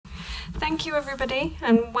Thank you, everybody,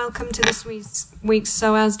 and welcome to this week's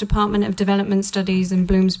SOAS Department of Development Studies and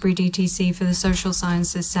Bloomsbury DTC for the Social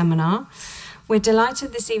Sciences seminar. We're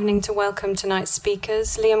delighted this evening to welcome tonight's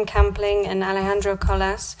speakers, Liam Campling and Alejandro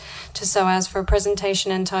Colás, to SOAS for a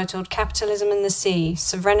presentation entitled Capitalism and the Sea,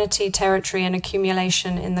 Sovereignty, Territory and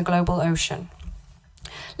Accumulation in the Global Ocean.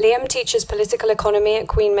 Liam teaches political economy at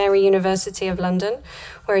Queen Mary University of London,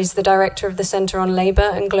 where he's the director of the Centre on Labour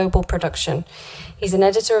and Global Production. He's an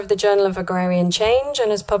editor of the Journal of Agrarian Change and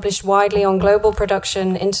has published widely on global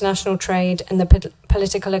production, international trade, and the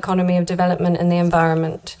political economy of development and the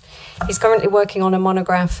environment. He's currently working on a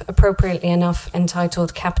monograph, appropriately enough,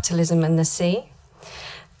 entitled Capitalism and the Sea.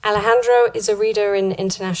 Alejandro is a reader in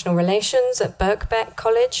international relations at Birkbeck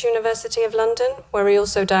College, University of London, where he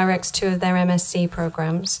also directs two of their MSc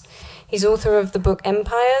programs. He's author of the book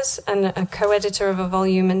Empires and a co-editor of a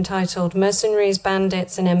volume entitled Mercenaries,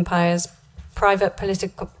 Bandits and Empires, Private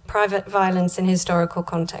Violence in Historical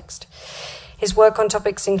Context. His work on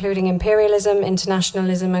topics including imperialism,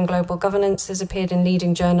 internationalism and global governance has appeared in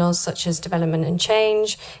leading journals such as Development and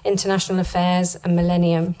Change, International Affairs and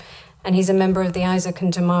Millennium, and he's a member of the Isaac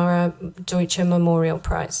and Tamara Deutsche Memorial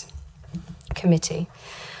Prize Committee.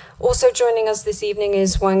 Also joining us this evening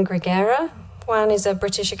is Juan Grigera. Juan is a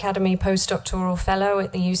British Academy postdoctoral fellow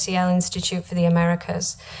at the UCL Institute for the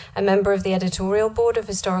Americas, a member of the editorial board of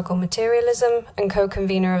Historical Materialism and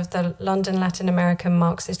co-convener of the London Latin American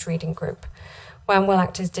Marxist Reading Group. Juan will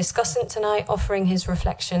act as discussant tonight, offering his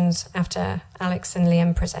reflections after Alex and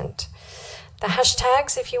Liam present. The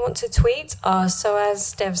hashtags, if you want to tweet, are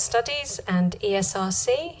SOAS Dev Studies and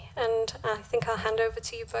ESRC, and I think I'll hand over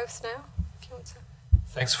to you both now, if you want to.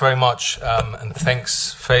 Thanks very much, and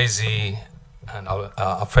thanks, Faizi and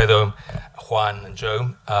Alfredo, Juan and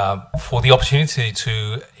Joe, for the opportunity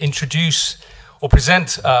to introduce or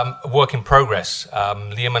present a work in progress.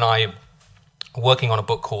 Liam and I are working on a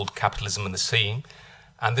book called Capitalism and the Sea,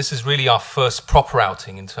 and this is really our first proper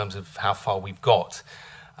outing in terms of how far we've got.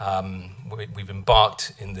 We've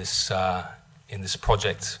embarked in this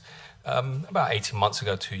project about 18 months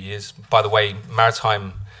ago, 2 years. By the way,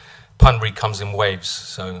 maritime punnery comes in waves,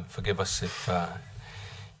 so forgive us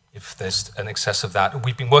if there's an excess of that.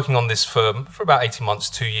 We've been working on this for about 18 months,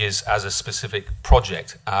 2 years as a specific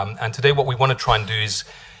project. And today what we want to try and do is,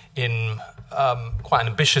 in quite an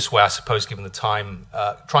ambitious way, I suppose, given the time,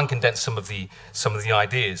 try and condense some of the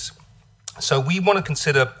ideas. So we want to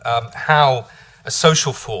consider how a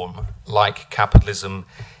social form like capitalism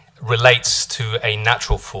relates to a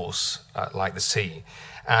natural force like the sea.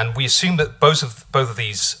 And we assume that both of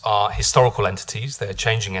these are historical entities, they're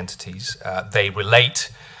changing entities, they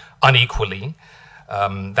relate unequally,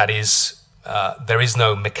 that is, there is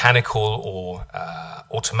no mechanical or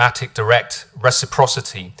automatic direct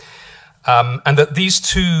reciprocity, and that these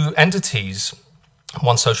two entities,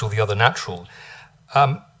 one social, the other natural,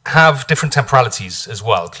 have different temporalities as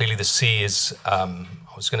well. Clearly the sea is, I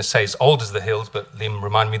was going to say as old as the hills, but Liam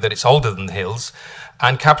reminded me that it's older than the hills,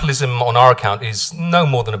 and capitalism on our account is no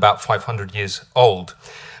more than about 500 years old.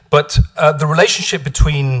 But the relationship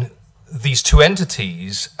between these two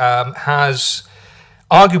entities has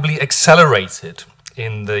arguably accelerated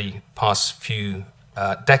in the past few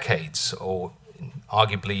decades, or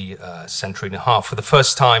arguably a century and a half. For the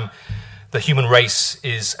first time, the human race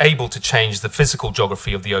is able to change the physical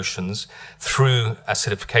geography of the oceans through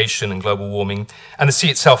acidification and global warming, and the sea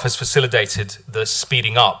itself has facilitated the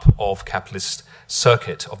speeding up of the capitalist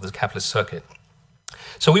circuit.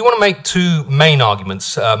 So we want to make two main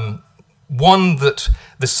arguments. One, that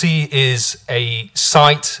the sea is a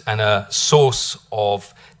site and a source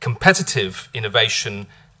of competitive innovation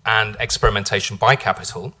and experimentation by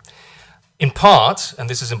capital, in part, and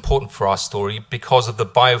this is important for our story, because of the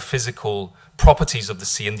biophysical properties of the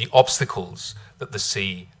sea and the obstacles that the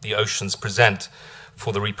sea, the oceans, present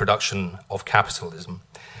for the reproduction of capitalism.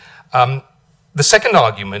 The second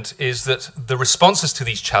argument is that the responses to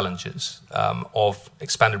these challenges of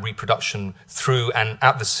expanded reproduction through and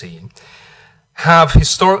at the sea have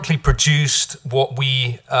historically produced what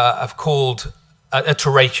we have called a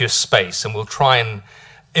terraqueous space, and we'll try and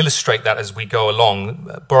illustrate that as we go along,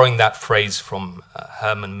 borrowing that phrase from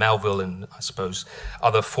Herman Melville and, I suppose,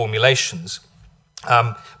 other formulations.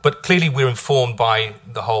 But clearly we're informed by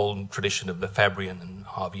the whole tradition of Lefebvrean and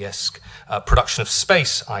Harvey-esque production of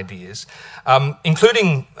space ideas,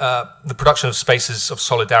 including the production of spaces of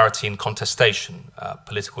solidarity and contestation,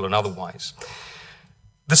 political and otherwise.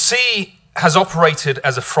 The sea has operated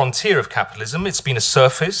as a frontier of capitalism. It's been a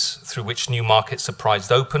surface through which new markets are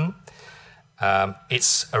prized open.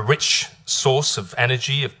 It's a rich source of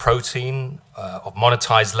energy, of protein, of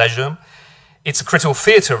monetized leisure. It's a critical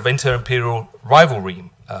theatre of inter-imperial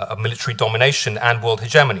rivalry, of military domination and world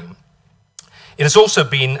hegemony. It has also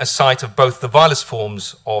been a site of both the vilest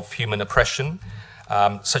forms of human oppression,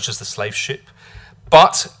 such as the slave ship,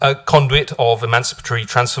 but a conduit of emancipatory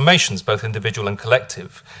transformations, both individual and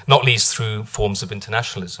collective, not least through forms of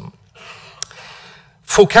internationalism.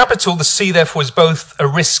 For capital, the sea, therefore, is both a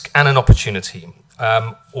risk and an opportunity.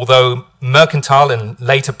 Although mercantile and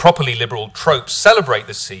later properly liberal tropes celebrate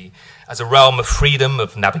the sea as a realm of freedom,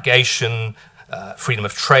 of navigation, freedom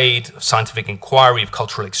of trade, of scientific inquiry, of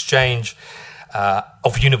cultural exchange,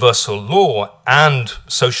 of universal law and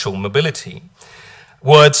social mobility.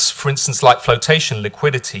 Words, for instance, like flotation,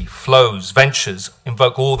 liquidity, flows, ventures,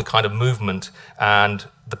 invoke all the kind of movement and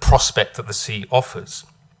the prospect that the sea offers.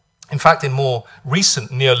 In fact, in more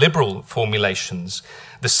recent neoliberal formulations,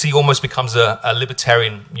 the sea almost becomes a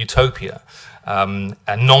libertarian utopia,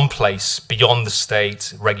 a non-place beyond the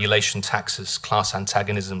state, regulation, taxes, class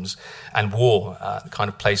antagonisms, and war, the kind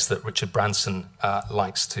of place that Richard Branson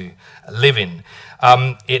likes to live in.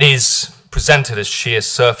 It is presented as sheer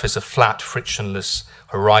surface, a flat, frictionless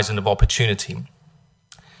horizon of opportunity.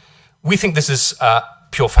 We think this is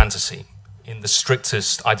pure fantasy in the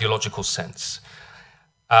strictest ideological sense.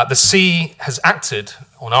 The sea has acted,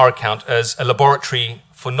 on our account, as a laboratory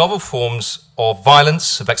for novel forms of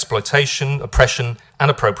violence, of exploitation, oppression,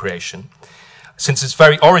 and appropriation. Since its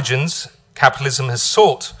very origins, capitalism has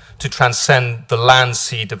sought to transcend the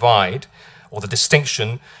land-sea divide, or the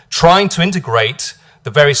distinction, trying to integrate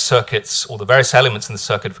the various circuits, or the various elements in the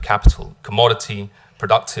circuit of capital, commodity,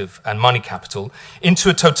 productive, and money capital, into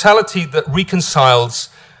a totality that reconciles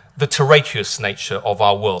the terraqueous nature of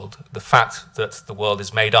our world, the fact that the world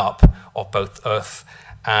is made up of both earth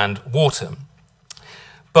and water.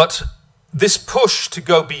 But this push to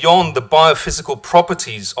go beyond the biophysical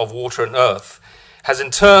properties of water and earth has in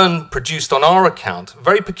turn produced, on our account,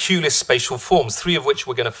 very peculiar spatial forms, three of which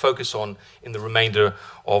we're going to focus on in the remainder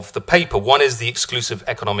of the paper. One is the exclusive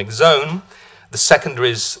economic zone. The second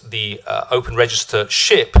is the open register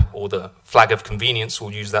ship, or the flag of convenience.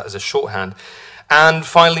 We'll use that as a shorthand. And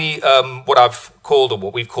finally, what I've called, or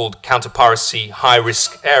what we've called, counter-piracy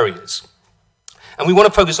high-risk areas. And we want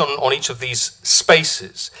to focus on each of these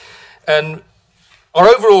spaces. And our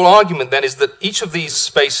overall argument then is that each of these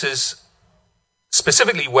spaces,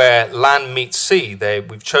 specifically where land meets sea,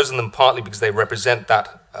 we've chosen them partly because they represent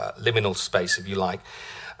that liminal space, if you like,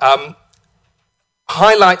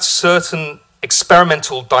 highlights certain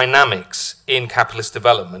experimental dynamics in capitalist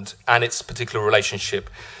development and its particular relationship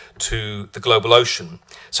to the global ocean.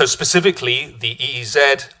 So specifically, the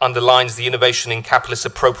EEZ underlines the innovation in capitalist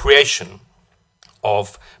appropriation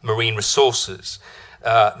of marine resources.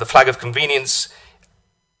 The flag of convenience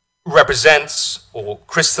represents or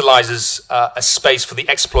crystallizes a space for the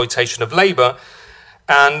exploitation of labor,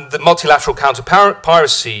 and the multilateral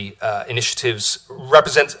counter-piracy initiatives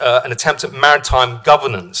represent an attempt at maritime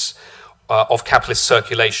governance of capitalist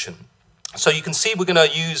circulation. So you can see we're going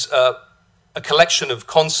to use a collection of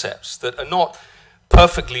concepts that are not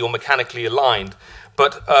perfectly or mechanically aligned,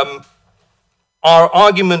 but our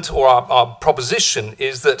argument or our proposition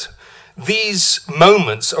is that these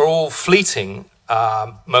moments are all fleeting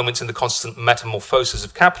moments in the constant metamorphosis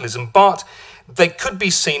of capitalism, but they could be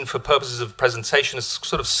seen for purposes of presentation as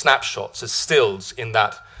sort of snapshots, as stills in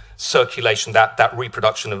that circulation, that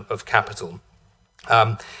reproduction of capital.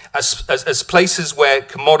 As places where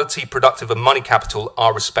commodity, productive, and money capital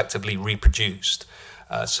are respectively reproduced.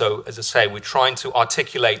 So, as I say, we're trying to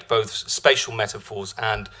articulate both spatial metaphors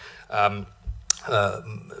and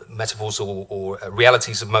metaphors or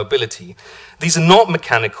realities of mobility. These are not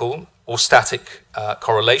mechanical or static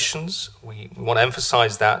correlations. We want to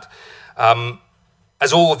emphasize that.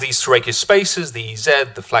 As all of these terraqueous spaces, the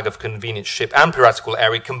EEZ, the flag of convenience ship, and piratical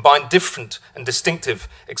area combine different and distinctive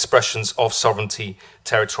expressions of sovereignty,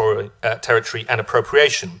 territory, and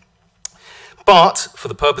appropriation. But, for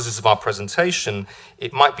the purposes of our presentation,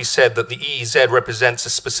 it might be said that the EEZ represents a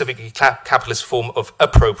specifically capitalist form of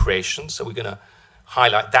appropriation, so we're going to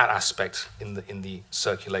highlight that aspect in the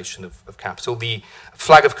circulation of capital. The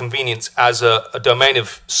flag of convenience as a domain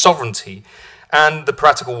of sovereignty, and the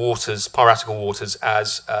piratical waters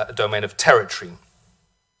as a domain of territory.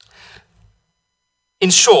 In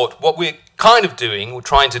short, what we're trying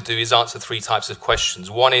to do is answer three types of questions.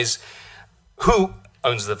 One is, who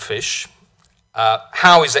owns the fish?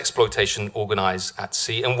 How is exploitation organized at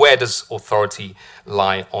sea? And where does authority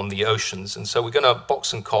lie on the oceans? And so we're going to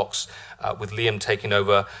box and cox with Liam taking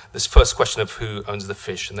over this first question of who owns the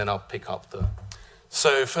fish, and then I'll pick up the...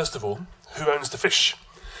 So, first of all, who owns the fish?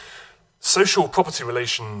 Social property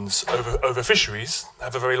relations over fisheries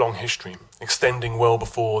have a very long history, extending well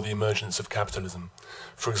before the emergence of capitalism.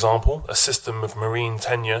 For example, a system of marine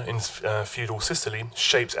tenure in feudal Sicily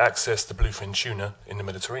shaped access to bluefin tuna in the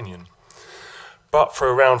Mediterranean. But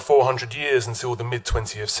for around 400 years until the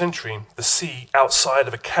mid-20th century, the sea outside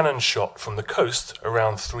of a cannon shot from the coast,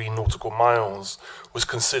 around 3 nautical miles, was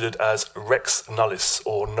considered as rex nullis,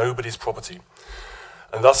 or nobody's property,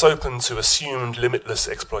 and thus open to assumed limitless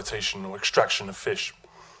exploitation or extraction of fish.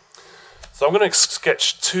 So I'm going to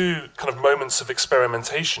sketch two kind of moments of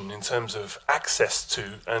experimentation in terms of access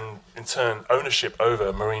to and in turn ownership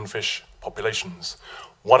over marine fish populations,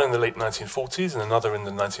 one in the late 1940s and another in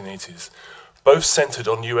the 1980s, both centered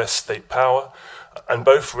on US state power and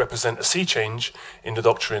both represent a sea change in the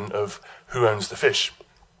doctrine of who owns the fish.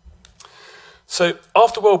 So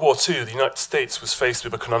after World War II, the United States was faced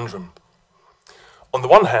with a conundrum. On the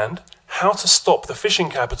one hand, how to stop the fishing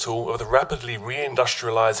capital of the rapidly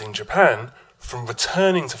re-industrializing Japan from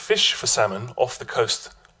returning to fish for salmon off the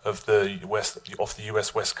coast of the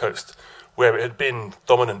US West Coast, where it had been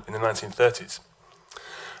dominant in the 1930s.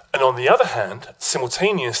 And on the other hand,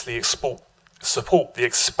 simultaneously support the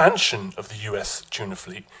expansion of the US tuna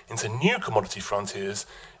fleet into new commodity frontiers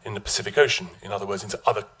in the Pacific Ocean, in other words, into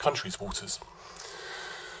other countries' waters.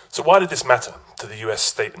 So why did this matter to the US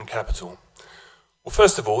state and capital? Well,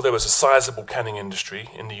 first of all, there was a sizable canning industry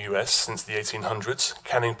in the US since the 1800s.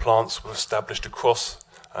 Canning plants were established across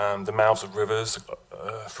the mouths of rivers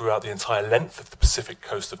throughout the entire length of the Pacific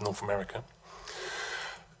coast of North America.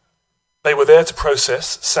 They were there to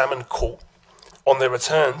process salmon caught on their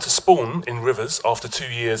return to spawn in rivers after 2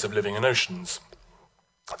 years of living in oceans.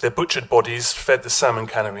 Their butchered bodies fed the salmon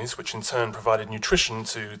canneries, which in turn provided nutrition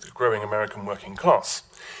to the growing American working class.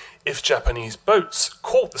 If Japanese boats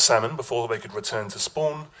caught the salmon before they could return to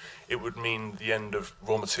spawn, it would mean the end of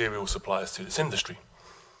raw material supplies to this industry.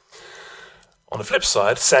 On the flip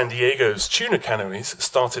side, San Diego's tuna canneries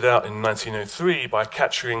started out in 1903 by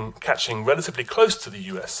catching relatively close to the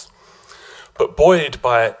US. But buoyed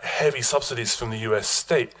by heavy subsidies from the US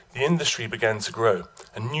state, the industry began to grow,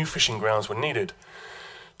 and new fishing grounds were needed.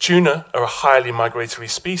 Tuna are a highly migratory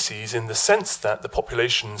species in the sense that the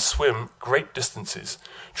populations swim great distances,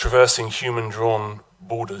 traversing human-drawn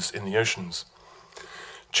borders in the oceans.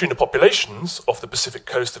 Tuna populations off the Pacific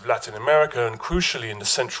coast of Latin America and crucially in the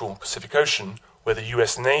central Pacific Ocean, where the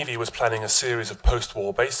US Navy was planning a series of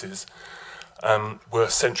post-war bases, were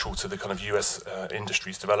central to the kind of US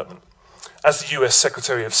industry's development. As the US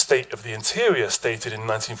Secretary of State of the Interior stated in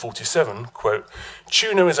 1947, quote,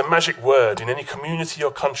 "Tuna is a magic word in any community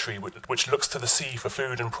or country which looks to the sea for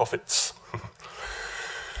food and profits."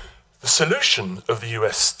 The solution of the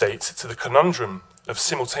US state to the conundrum of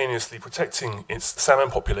simultaneously protecting its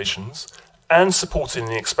salmon populations and supporting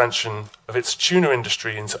the expansion of its tuna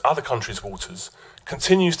industry into other countries' waters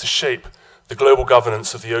continues to shape the global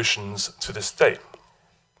governance of the oceans to this day.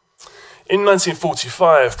 In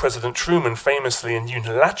 1945, President Truman famously and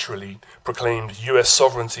unilaterally proclaimed US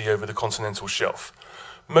sovereignty over the continental shelf,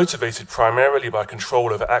 motivated primarily by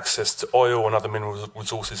control over access to oil and other mineral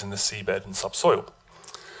resources in the seabed and subsoil.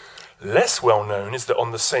 Less well known is that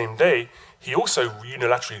on the same day, he also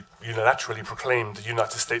unilaterally proclaimed the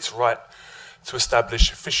United States' right to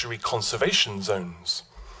establish fishery conservation zones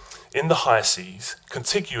in the high seas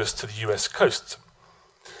contiguous to the US coast.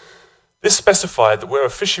 This specified that where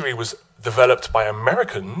a fishery was developed by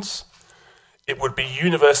Americans, it would be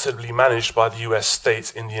universally managed by the US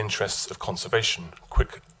state in the interests of conservation.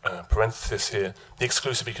 Quick parenthesis here, the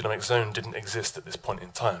exclusive economic zone didn't exist at this point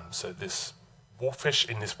in time, so this fish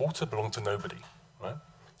in this water belonged to nobody, right?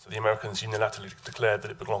 So the Americans unilaterally declared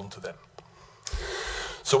that it belonged to them.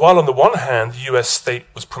 So while on the one hand, the US state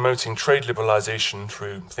was promoting trade liberalization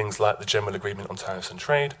through things like the General Agreement on Tariffs and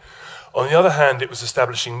Trade, on the other hand, it was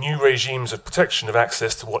establishing new regimes of protection of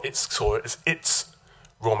access to what it saw as its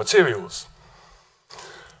raw materials.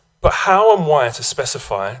 But how and why to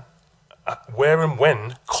specify where and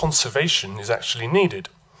when conservation is actually needed?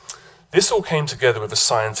 This all came together with a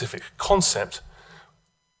scientific concept,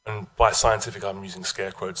 and by scientific I'm using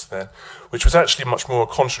scare quotes there, which was actually much more a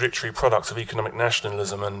contradictory product of economic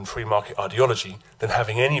nationalism and free market ideology than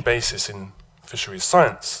having any basis in fisheries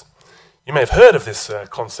science. You may have heard of this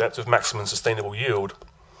concept of maximum sustainable yield.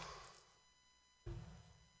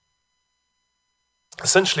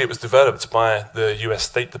 Essentially, it was developed by the US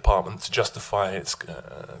State Department to justify its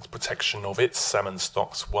protection of its salmon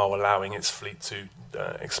stocks while allowing its fleet to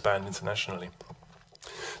expand internationally.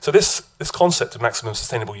 So this concept of maximum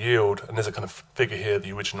sustainable yield, and there's a kind of figure here,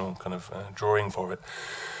 the original kind of drawing for it,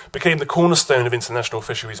 became the cornerstone of international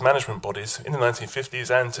fisheries management bodies in the 1950s,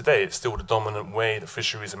 and today it's still the dominant way that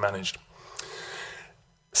fisheries are managed.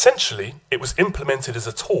 Essentially, it was implemented as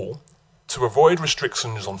a tool to avoid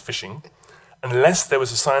restrictions on fishing unless there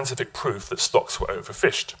was a scientific proof that stocks were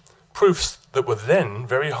overfished, proofs that were then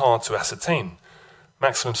very hard to ascertain.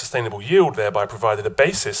 Maximum sustainable yield thereby provided a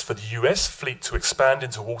basis for the US fleet to expand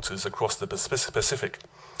into waters across the Pacific,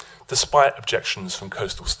 despite objections from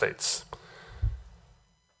coastal states.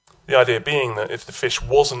 The idea being that if the fish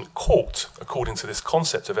wasn't caught, according to this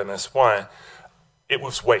concept of MSY, it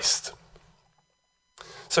was waste.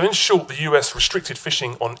 So in short, the US restricted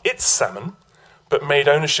fishing on its salmon, but made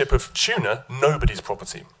ownership of tuna nobody's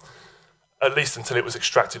property, at least until it was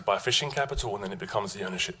extracted by fishing capital, and then it becomes the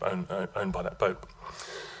ownership owned by that boat.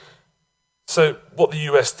 So what the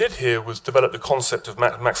US did here was develop the concept of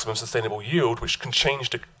maximum sustainable yield, which can change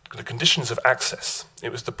the conditions of access.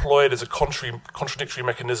 It was deployed as a contradictory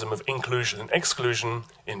mechanism of inclusion and exclusion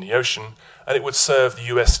in the ocean, and it would serve the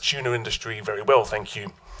US tuna industry very well, thank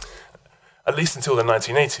you, at least until the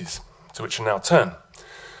 1980s, to which I now turn.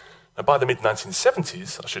 Now, by the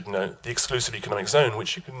mid-1970s, I should note, the exclusive economic zone,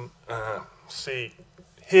 which you can see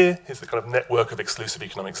here, is the kind of network of exclusive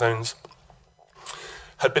economic zones,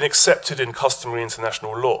 had been accepted in customary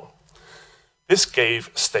international law. This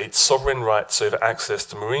gave states sovereign rights over access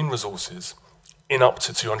to marine resources in up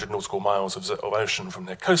to 200 nautical miles of ocean from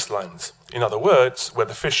their coastlines. In other words, where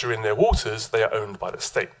the fish are in their waters, they are owned by the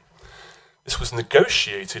state. This was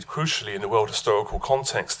negotiated, crucially, in the world historical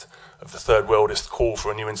context of the Third Worldist call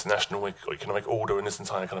for a new international economic order in this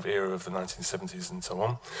entire kind of era of the 1970s and so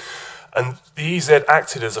on. And the EEZ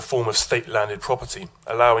acted as a form of state-landed property,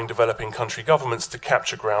 allowing developing country governments to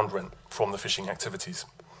capture ground rent from the fishing activities.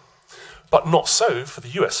 But not so for the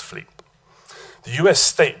US fleet. The US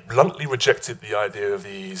state bluntly rejected the idea of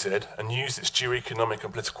the EEZ and used its geo-economic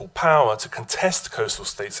and political power to contest coastal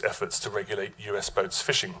states' efforts to regulate US boats'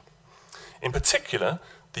 fishing. In particular,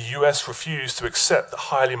 the US refused to accept that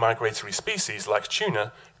highly migratory species like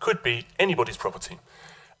tuna could be anybody's property,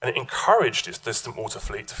 and it encouraged its distant water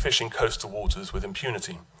fleet to fish in coastal waters with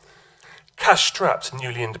impunity. Cash-strapped,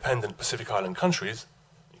 newly independent Pacific Island countries,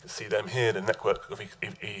 you can see them here, the network of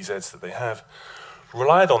EEZs that they have,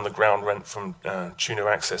 relied on the ground rent from tuna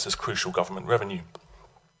access as crucial government revenue.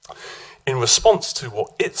 In response to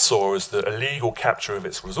what it saw as the illegal capture of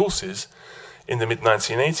its resources, in the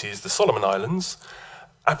mid-1980s, the Solomon Islands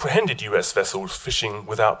apprehended US vessels fishing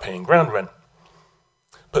without paying ground rent.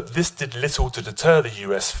 But this did little to deter the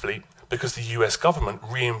US fleet because the US government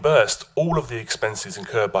reimbursed all of the expenses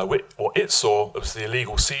incurred by what it saw as the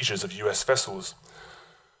illegal seizures of US vessels.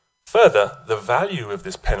 Further, the value of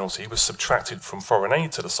this penalty was subtracted from foreign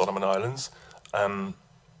aid to the Solomon Islands. There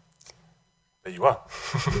you are.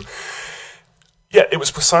 Yet it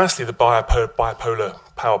was precisely the bipolar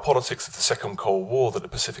power politics of the Second Cold War that the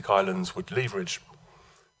Pacific Islands would leverage.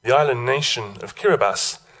 The island nation of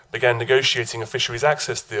Kiribati began negotiating a fisheries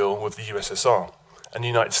access deal with the USSR, and the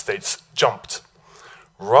United States jumped.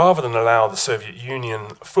 Rather than allow the Soviet Union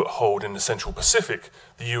a foothold in the Central Pacific,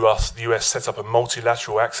 the US set up a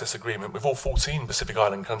multilateral access agreement with all 14 Pacific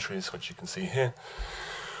Island countries, which you can see here,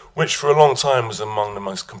 which for a long time was among the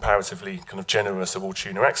most comparatively kind of generous of all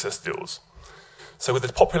tuna access deals. So with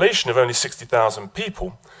a population of only 60,000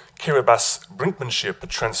 people, Kiribati's brinkmanship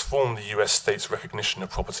had transformed the US state's recognition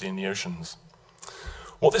of property in the oceans.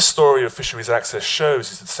 What this story of fisheries access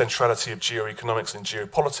shows is the centrality of geoeconomics and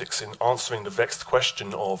geopolitics in answering the vexed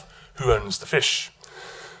question of who owns the fish.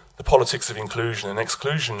 The politics of inclusion and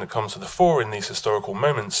exclusion that come to the fore in these historical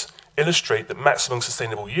moments illustrate that maximum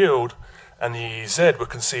sustainable yield and the EEZ were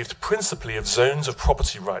conceived principally of zones of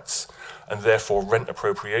property rights and therefore rent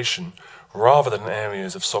appropriation, rather than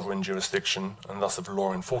areas of sovereign jurisdiction and thus of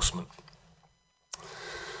law enforcement.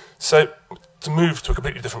 So, to move to a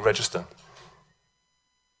completely different register.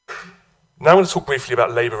 Now I'm going to talk briefly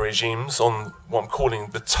about labour regimes on what I'm calling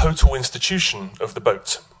the total institution of the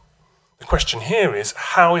boat. The question here is,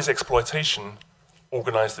 how is exploitation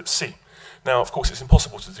organised at sea? Now, of course, it's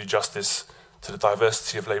impossible to do justice to the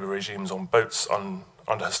diversity of labour regimes on boats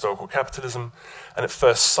under historical capitalism, and at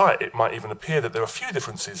first sight it might even appear that there are few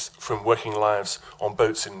differences from working lives on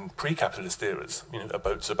boats in pre-capitalist eras. You know, a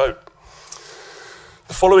boat's a boat.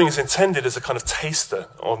 The following is intended as a kind of taster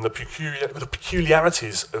on the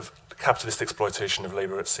peculiarities of capitalist exploitation of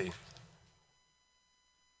labour at sea.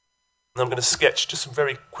 And I'm going to sketch just some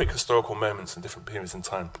very quick historical moments in different periods in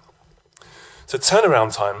time. So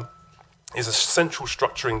turnaround time is a central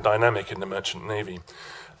structuring dynamic in the merchant navy.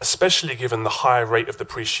 especially given the high rate of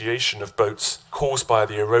depreciation of boats caused by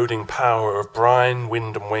the eroding power of brine,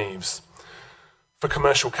 wind and waves. For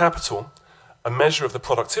commercial capital, a measure of the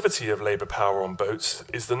productivity of labour power on boats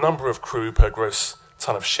is the number of crew per gross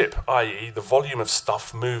ton of ship, i.e. the volume of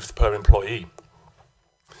stuff moved per employee.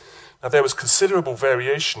 Now, there was considerable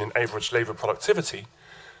variation in average labour productivity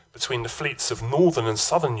between the fleets of Northern and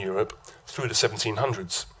Southern Europe through the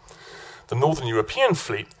 1700s. The Northern European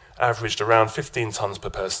fleet averaged around 15 tonnes per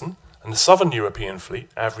person, and the Southern European fleet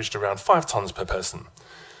averaged around 5 tonnes per person.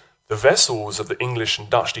 The vessels of the English and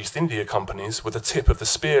Dutch East India companies were the tip of the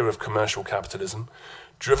spear of commercial capitalism,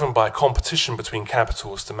 driven by competition between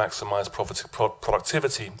capitals to maximise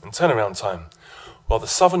productivity and turnaround time, while the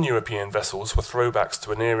Southern European vessels were throwbacks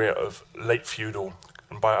to an era of late feudal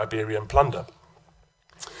and Iberian plunder.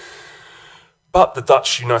 But the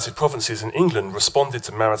Dutch United Provinces and England responded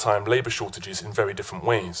to maritime labour shortages in very different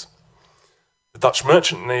ways. The Dutch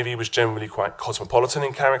merchant navy was generally quite cosmopolitan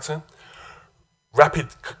in character. Rapid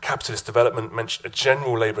capitalist development meant a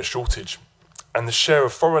general labour shortage, and the share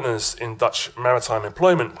of foreigners in Dutch maritime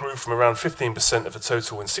employment grew from around 15% of the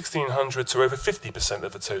total in 1600 to over 50%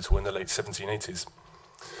 of the total in the late 1780s,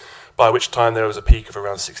 by which time there was a peak of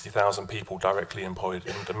around 60,000 people directly employed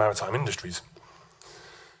in the maritime industries.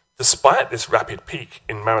 Despite this rapid peak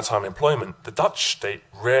in maritime employment, the Dutch state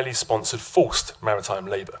rarely sponsored forced maritime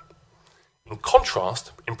labour. In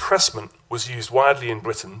contrast, impressment was used widely in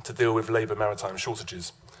Britain to deal with labour maritime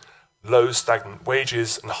shortages. Low, stagnant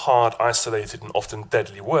wages and hard, isolated and often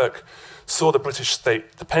deadly work saw the British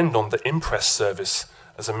state depend on the impress service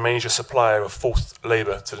as a major supplier of forced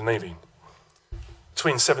labour to the navy.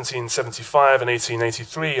 Between 1775 and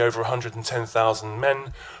 1883, over 110,000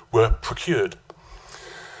 men were procured.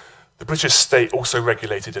 The British state also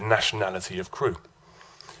regulated the nationality of crew.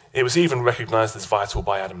 It was even recognised as vital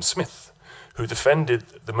by Adam Smith, who defended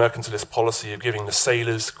the mercantilist policy of giving the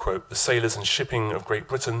sailors, quote, the sailors and shipping of Great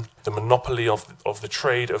Britain, the monopoly of the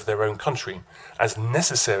trade of their own country, as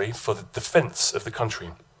necessary for the defence of the country.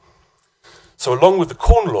 So along with the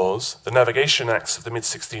Corn Laws, the Navigation Acts of the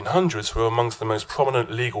mid-1600s were amongst the most prominent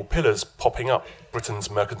legal pillars popping up Britain's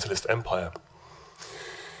mercantilist empire.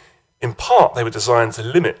 In part, they were designed to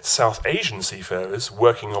limit South Asian seafarers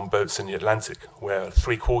working on boats in the Atlantic, where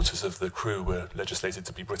 3/4 of the crew were legislated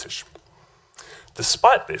to be British.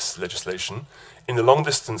 Despite this legislation, in the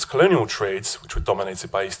long-distance colonial trades, which were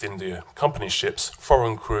dominated by East India Company ships,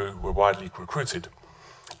 foreign crew were widely recruited.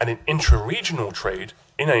 And in intra-regional trade,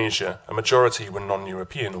 in Asia, a majority were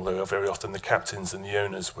non-European, although very often the captains and the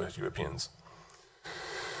owners were Europeans.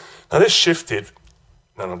 Now this shifted.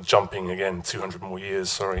 And I'm jumping again 200 more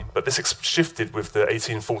years, sorry, but this shifted with the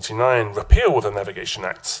 1849 repeal of the Navigation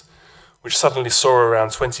Acts, which suddenly saw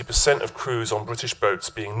around 20% of crews on British boats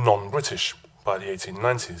being non-British by the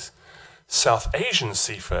 1890s. South Asian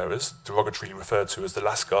seafarers, derogatorily referred to as the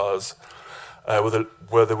Lascars,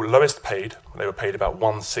 were the lowest paid. They were paid about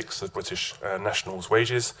 1/6 of British nationals'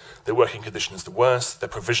 wages, their working conditions the worst, their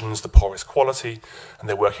provisions the poorest quality, and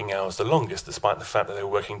their working hours the longest, despite the fact that they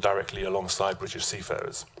were working directly alongside British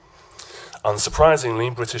seafarers.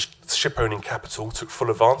 Unsurprisingly, British ship-owning capital took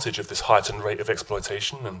full advantage of this heightened rate of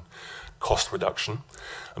exploitation and cost reduction,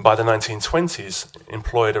 and by the 1920s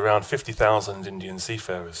employed around 50,000 Indian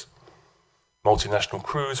seafarers. Multinational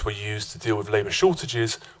crews were used to deal with labour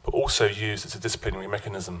shortages, but also used as a disciplinary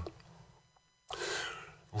mechanism.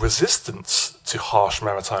 Resistance to harsh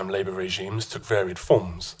maritime labour regimes took varied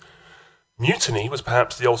forms. Mutiny was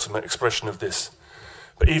perhaps the ultimate expression of this,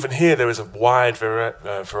 but even here there is a wide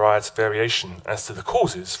variation as to the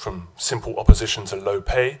causes, from simple opposition to low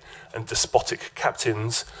pay and despotic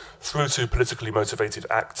captains through to politically motivated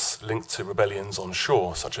acts linked to rebellions on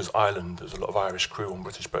shore, such as Ireland. There's a lot of Irish crew on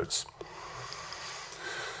British boats.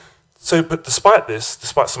 But despite this,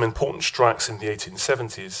 despite some important strikes in the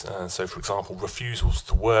 1870s, so for example, refusals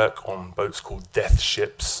to work on boats called death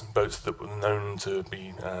ships, boats that were known to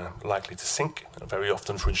be likely to sink, very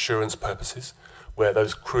often for insurance purposes, where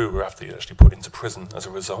those crew were actually put into prison as a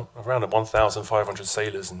result. Around 1,500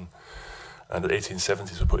 sailors in the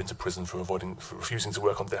 1870s were put into prison for refusing to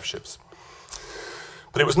work on death ships.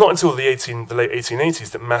 But it was not until the late 1880s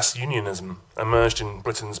that mass unionism emerged in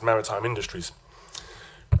Britain's maritime industries.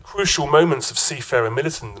 Crucial moments of seafarer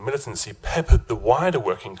militancy peppered the wider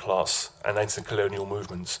working class and anti-colonial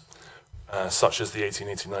movements, such as the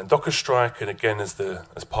 1889 dockers' strike, and again as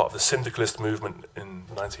part of the syndicalist movement in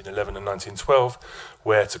 1911 and 1912,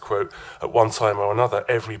 where, to quote, at one time or another,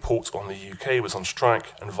 every port on the UK was on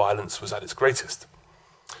strike and violence was at its greatest.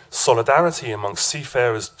 Solidarity amongst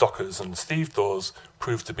seafarers, dockers and stevedores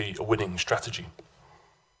proved to be a winning strategy.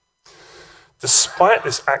 Despite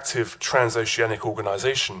this active transoceanic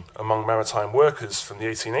organisation among maritime workers from the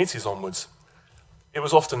 1880s onwards, it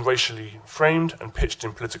was often racially framed and pitched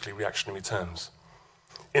in politically reactionary terms.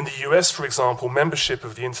 In the US, for example, membership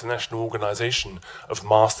of the International Organization of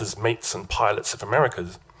Masters, Mates and Pilots of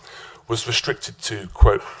Americas was restricted to,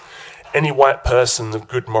 quote, any white person of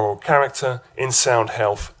good moral character, in sound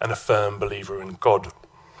health, and a firm believer in God.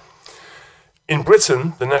 In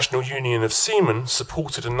Britain, the National Union of Seamen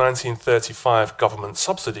supported a 1935 government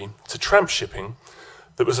subsidy to tramp shipping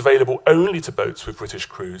that was available only to boats with British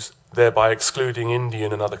crews, thereby excluding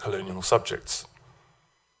Indian and other colonial subjects.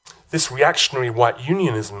 This reactionary white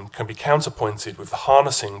unionism can be counterpointed with the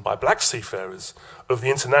harnessing by black seafarers of the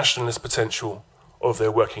internationalist potential of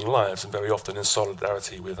their working lives, and very often in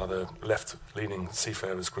solidarity with other left-leaning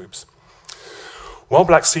seafarers groups. While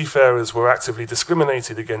black seafarers were actively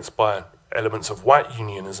discriminated against by elements of white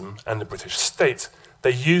unionism and the British state,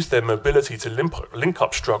 they used their mobility to link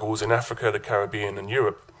up struggles in Africa, the Caribbean and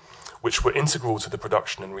Europe, which were integral to the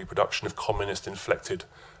production and reproduction of communist-inflected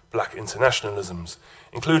black internationalisms,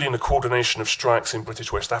 including the coordination of strikes in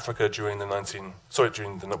British West Africa during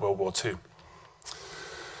the World War II.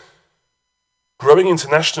 Growing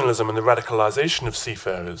internationalism and the radicalisation of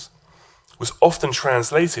seafarers was often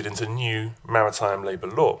translated into new maritime labour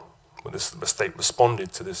law, when the state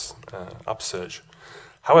responded to this upsurge.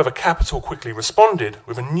 However, capital quickly responded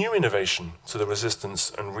with a new innovation to the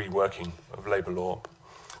resistance and reworking of labour law,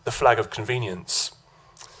 the flag of convenience.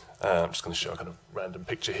 I'm just going to show a kind of random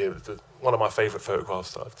picture here. One of my favourite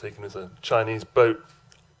photographs that I've taken is a Chinese boat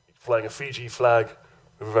flying a Fiji flag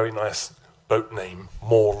with a very nice boat name,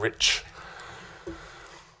 More Rich.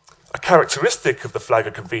 A characteristic of the flag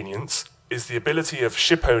of convenience is the ability of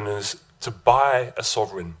ship owners to buy a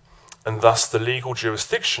sovereign, and thus the legal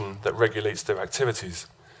jurisdiction that regulates their activities.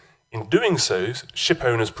 In doing so, ship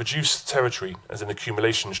owners produce territory as an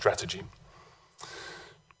accumulation strategy.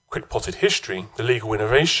 Quick potted history, the legal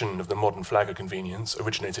innovation of the modern flag of convenience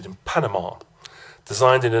originated in Panama.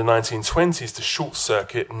 Designed in the 1920s to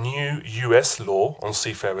short-circuit new US law on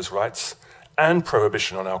seafarers' rights and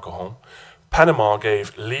prohibition on alcohol, Panama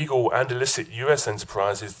gave legal and illicit US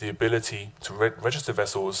enterprises the ability to register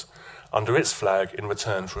vessels under its flag in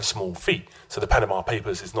return for a small fee. So the Panama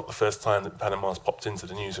Papers is not the first time that Panama's popped into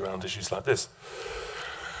the news around issues like this.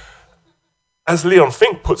 As Leon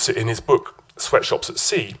Fink puts it in his book, Sweatshops at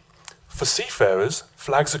Sea, for seafarers,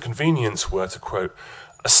 flags of convenience were, to quote,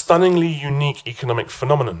 a stunningly unique economic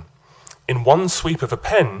phenomenon. In one sweep of a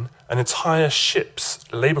pen, an entire ship's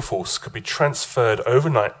labour force could be transferred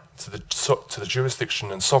overnight to the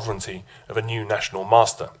jurisdiction and sovereignty of a new national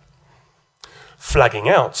master. Flagging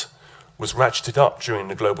out was ratcheted up during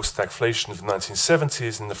the global stagflation of the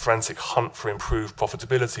 1970s and the frantic hunt for improved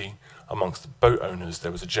profitability amongst boat owners.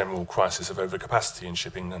 There was a general crisis of overcapacity in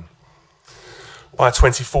shipping then. By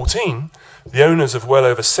 2014, the owners of well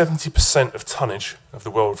over 70% of tonnage of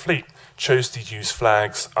the world fleet chose to use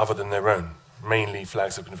flags other than their own, mainly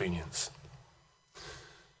flags of convenience.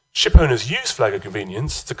 Ship owners use flag of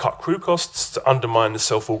convenience to cut crew costs, to undermine the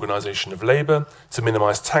self-organisation of labour, to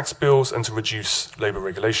minimise tax bills and to reduce labour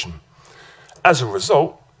regulation. As a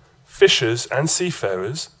result, fishers and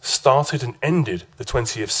seafarers started and ended the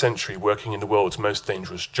 20th century working in the world's most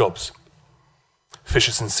dangerous jobs.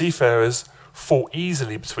 Fishers and seafarers fall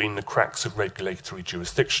easily between the cracks of regulatory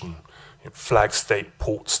jurisdiction. Flag state,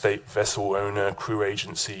 port state, vessel owner, crew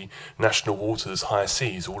agency, national waters, high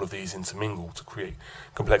seas, all of these intermingle to create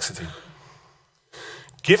complexity.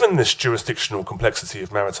 Given this jurisdictional complexity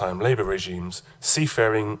of maritime labour regimes,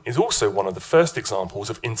 seafaring is also one of the first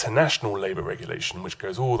examples of international labour regulation, which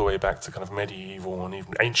goes all the way back to kind of medieval and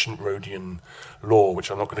even ancient Rhodian law,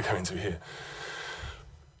 which I'm not going to go into here.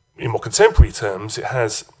 In more contemporary terms, it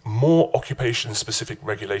has more occupation-specific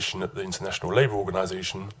regulation at the International Labour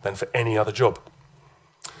Organization than for any other job.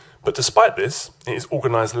 But despite this, it is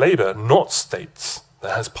organised labour, not states,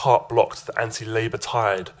 that has part-blocked the anti-labour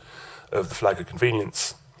tide of the flag of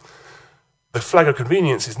convenience. The flag of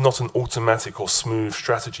convenience is not an automatic or smooth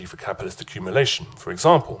strategy for capitalist accumulation. For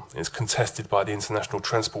example, it's contested by the International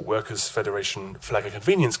Transport Workers Federation Flag of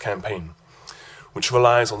Convenience campaign, which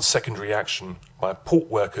relies on secondary action by port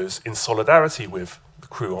workers in solidarity with the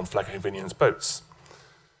crew on flag of convenience boats.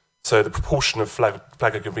 So the proportion of flag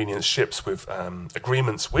of convenience ships with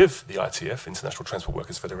agreements with the ITF, International Transport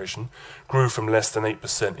Workers Federation, grew from less than 8%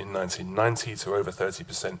 in 1990 to over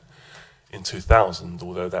 30% in 2000,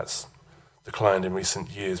 although that's declined in recent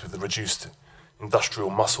years with the reduced industrial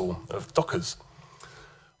muscle of dockers.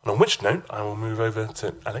 And on which note, I will move over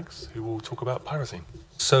to Alex, who will talk about piracy.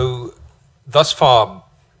 So, thus far,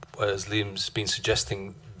 as Liam's been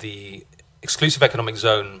suggesting, the exclusive economic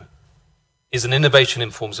zone is an innovation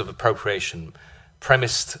in forms of appropriation,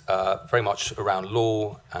 premised very much around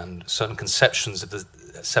law and certain conceptions of the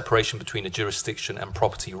separation between a jurisdiction and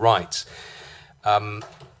property rights.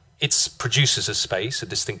 It produces a space, a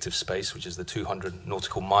distinctive space, which is the 200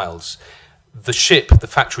 nautical miles. The ship, the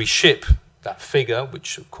factory ship, that figure,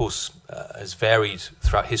 which of course has varied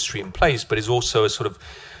throughout history in place, but is also a sort of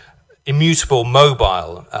immutable,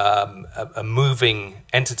 mobile, a moving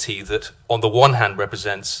entity that on the one hand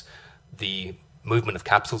represents the movement of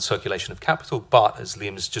capital, circulation of capital, but as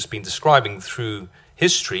Liam has just been describing through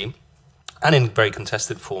history and in very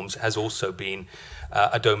contested forms, has also been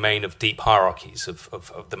a domain of deep hierarchies,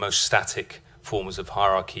 of the most static forms of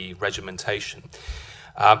hierarchy, regimentation.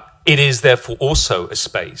 It is therefore also a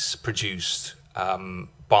space produced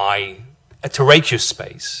by a terraqueous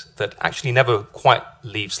space that actually never quite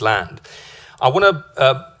leaves land. I want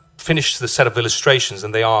to finish the set of illustrations,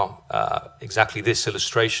 and they are exactly this,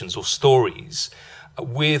 illustrations or stories,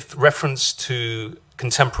 with reference to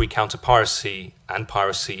contemporary counter-piracy and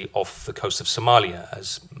piracy off the coast of Somalia.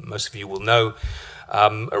 As most of you will know,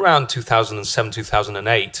 around 2007,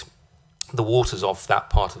 2008, the waters off that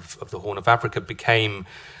part of the Horn of Africa became...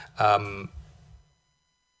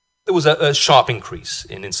 there was a sharp increase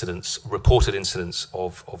in incidents, reported incidents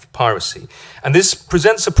of piracy. And this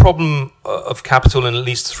presents a problem of capital in at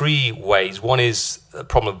least three ways. One is a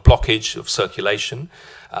problem of blockage of circulation.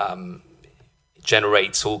 It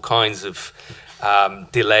generates all kinds of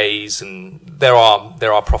delays, and there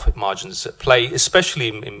are profit margins at play, especially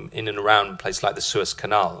in and around a place like the Suez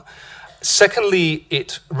Canal. Secondly,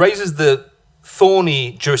 it raises the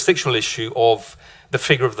thorny jurisdictional issue of the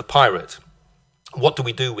figure of the pirate. What do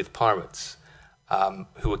we do with pirates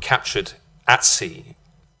who are captured at sea,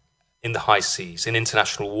 in the high seas, in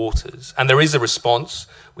international waters? And there is a response,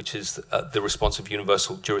 which is the response of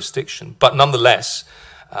universal jurisdiction. But nonetheless,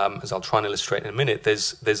 as I'll try and illustrate in a minute,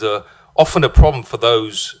 there's often a problem for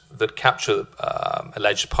those that capture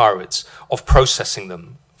alleged pirates of processing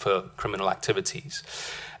them for criminal activities.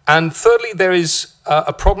 And thirdly, there is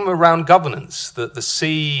a problem around governance, that the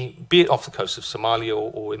sea, be it off the coast of Somalia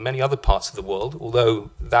or in many other parts of the world, although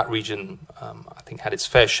that region, I think, had its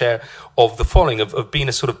fair share of the following, of being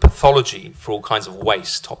a sort of pathology for all kinds of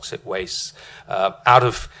waste, toxic waste,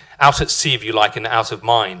 out at sea, if you like, and out of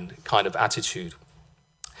mind kind of attitude.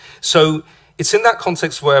 So it's in that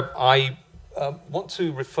context where I want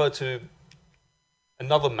to refer to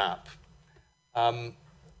another map,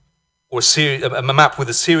 or a map with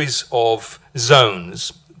a series of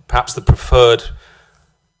zones, perhaps the preferred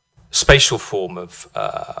spatial form of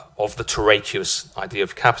the terraqueous idea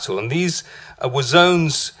of capital. And these were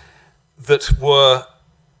zones that were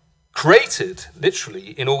created, literally,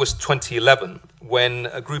 in August 2011, when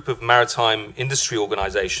a group of maritime industry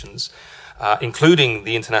organizations, including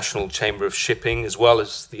the International Chamber of Shipping, as well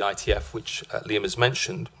as the ITF, which Liam has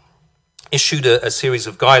mentioned, issued a series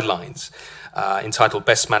of guidelines entitled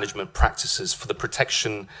Best Management Practices for the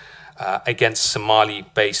Protection Against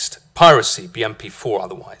Somali-Based Piracy, BMP4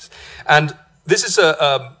 otherwise. And this is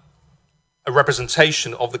a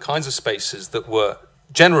representation of the kinds of spaces that were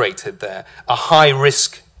generated there: a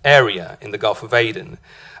high-risk area in the Gulf of Aden,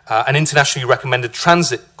 an internationally recommended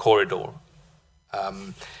transit corridor,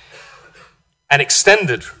 an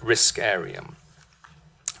extended risk area.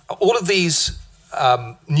 All of these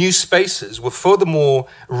new spaces were furthermore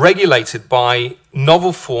regulated by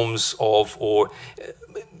novel forms of,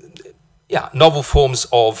 novel forms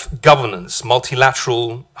of governance,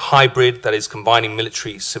 multilateral, hybrid, that is combining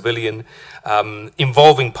military, civilian,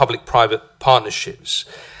 involving public-private partnerships.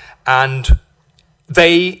 And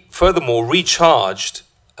they furthermore recharged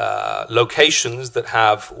locations that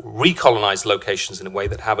have recolonized locations in a way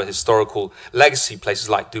that have a historical legacy. Places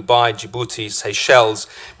like Dubai, Djibouti, Seychelles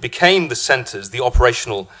became the centers, the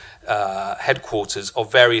operational headquarters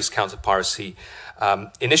of various counter-piracy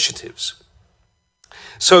initiatives.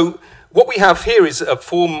 So what we have here is a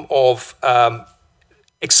form of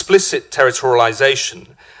explicit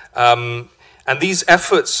territorialization. And these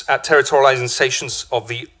efforts at territorializations of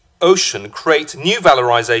the ocean create new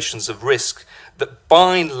valorizations of risk that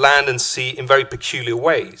bind land and sea in very peculiar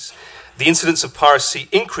ways. The incidence of piracy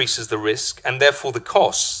increases the risk and therefore the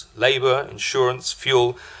costs, labor, insurance,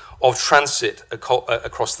 fuel, of transit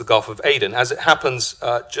across the Gulf of Aden. As it happens,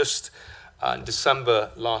 just in December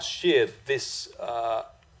last year, this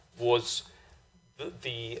was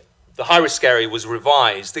the high-risk area was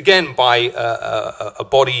revised, again by a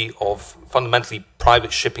body of fundamentally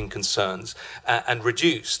private shipping concerns, and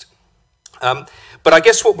reduced. But I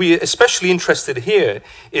guess what we're especially interested here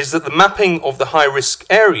is that the mapping of the high-risk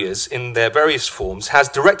areas in their various forms has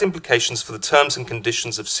direct implications for the terms and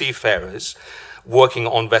conditions of seafarers working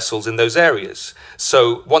on vessels in those areas.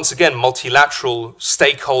 So once again, multilateral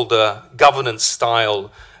stakeholder governance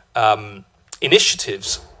style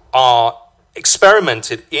initiatives are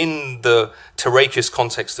experimented in the terraqueous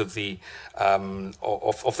context of the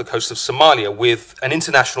coast of Somalia, with an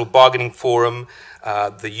international bargaining forum,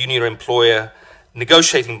 the union employer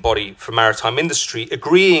negotiating body for maritime industry,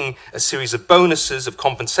 agreeing a series of bonuses, of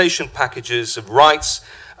compensation packages, of rights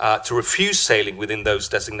to refuse sailing within those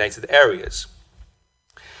designated areas.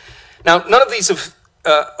 Now, none of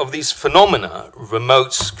these phenomena,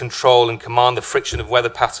 remote control and command, the friction of weather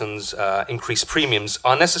patterns, increased premiums,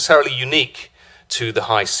 are necessarily unique to the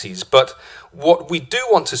high seas. But what we do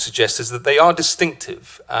want to suggest is that they are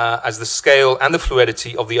distinctive, as the scale and the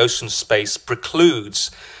fluidity of the ocean space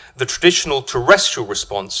precludes the traditional terrestrial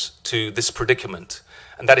response to this predicament,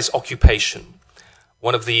 and that is occupation.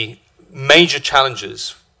 One of the major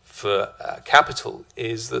challenges for capital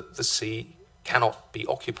is that the sea cannot be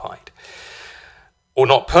occupied, or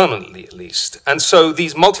not permanently at least. And so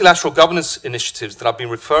these multilateral governance initiatives that I've been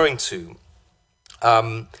referring to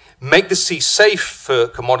make the sea safe for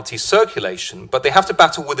commodity circulation, but they have to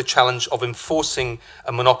battle with the challenge of enforcing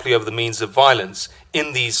a monopoly over the means of violence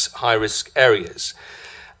in these high-risk areas.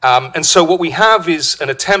 And so what we have is an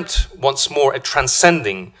attempt, once more, at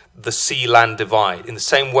transcending the sea-land divide, in the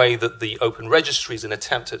same way that the open registry is an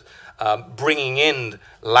attempt at bringing in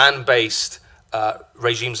land-based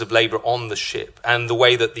regimes of labor on the ship, and the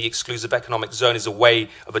way that the exclusive economic zone is a way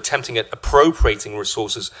of attempting at appropriating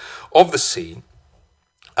resources of the sea.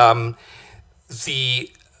 The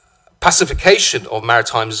pacification of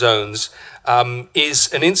maritime zones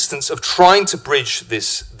is an instance of trying to bridge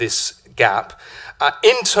this gap,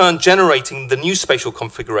 in turn generating the new spatial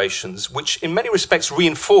configurations, which in many respects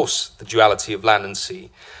reinforce the duality of land and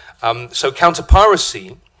sea. So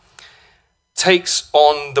counter-piracy takes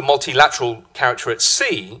on the multilateral character at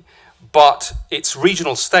sea, but its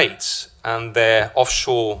regional states and their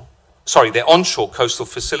onshore coastal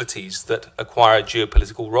facilities that acquire a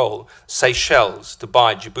geopolitical role, Seychelles,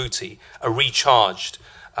 Dubai, Djibouti, are recharged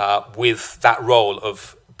with that role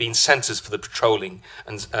of being centers for the patrolling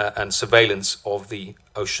and surveillance of the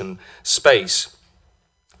ocean space.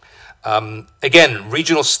 Again,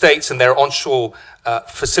 regional states and their onshore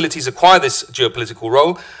facilities acquire this geopolitical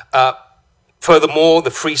role. Furthermore,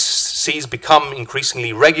 the free seas become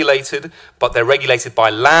increasingly regulated, but they're regulated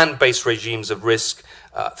by land-based regimes of risk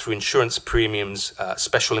through insurance premiums,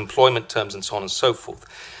 special employment terms, and so on and so forth.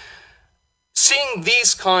 Seeing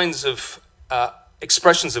these kinds of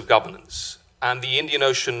expressions of governance, and the Indian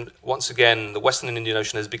Ocean, once again, the Western Indian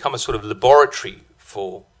Ocean has become a sort of laboratory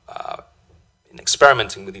for in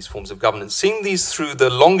experimenting with these forms of governance. Seeing these through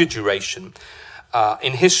the longer duration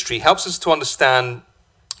in history helps us to understand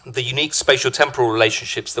the unique spatial-temporal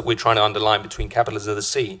relationships that we're trying to underline between capitalism and the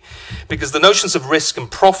sea. Because the notions of risk and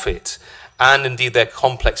profit, and indeed their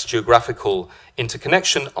complex geographical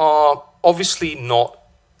interconnection, are obviously not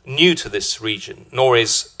new to this region, nor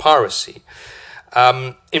is piracy.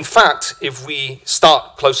 In fact, if we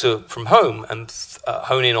start closer from home and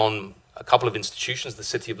hone in on a couple of institutions, the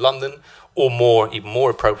City of London, or even more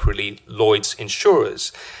appropriately, Lloyd's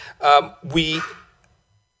insurers, we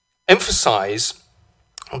emphasize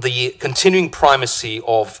the continuing primacy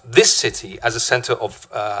of this city as a center of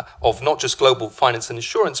not just global finance and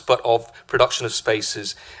insurance, but of production of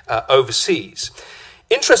spaces overseas.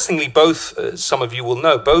 Interestingly, both, as some of you will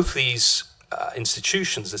know, both these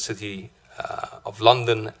institutions, the City of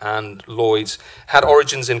London and Lloyd's, had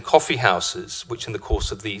origins in coffee houses, which in the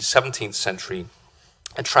course of the 17th century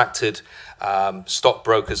attracted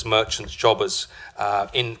stockbrokers, merchants, jobbers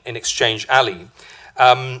in Exchange Alley.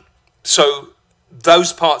 So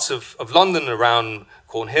those parts of London around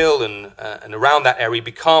Cornhill and around that area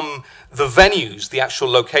become the venues, the actual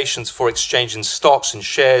locations for exchanging stocks and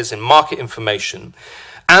shares and market information.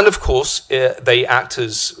 And of course, they act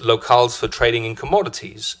as locales for trading in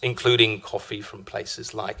commodities, including coffee from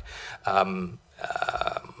places like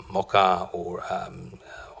Mocha or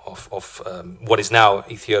what is now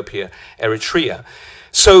Ethiopia, Eritrea.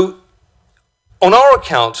 So on our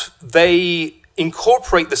account, they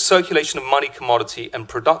incorporate the circulation of money, commodity, and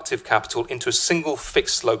productive capital into a single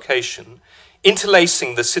fixed location,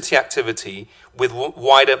 interlacing the city activity with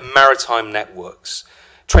wider maritime networks,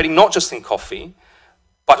 trading not just in coffee,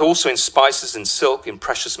 but also in spices, in silk, in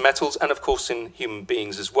precious metals, and of course in human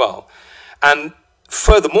beings as well. And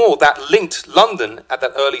furthermore, that linked London at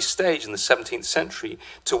that early stage in the 17th century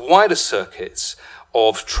to wider circuits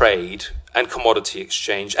of trade and commodity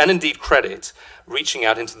exchange, and indeed credit, reaching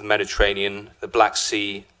out into the Mediterranean, the Black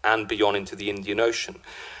Sea, and beyond into the Indian Ocean.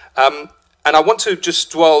 And I want to just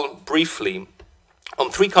dwell briefly on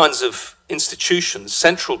three kinds of institutions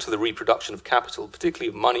central to the reproduction of capital, particularly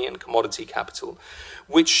of money and commodity capital,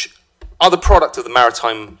 which are the product of the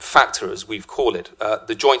maritime factor, as we've called it,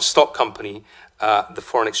 the joint stock company, the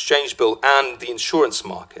foreign exchange bill, and the insurance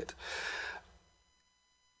market.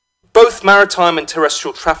 Both maritime and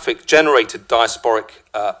terrestrial traffic generated diasporic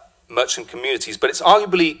merchant communities, but it's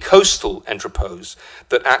arguably coastal entrepôts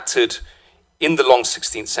that acted in the long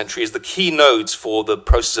 16th century as the key nodes for the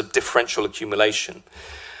process of differential accumulation.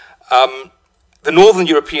 The Northern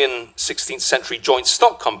European 16th century joint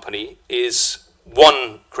stock company is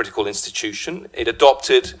one critical institution. It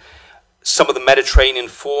adopted some of the Mediterranean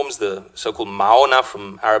forms, the so-called maona,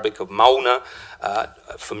 from Arabic of mauna,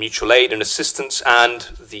 for mutual aid and assistance, and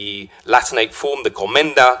the Latinate form, the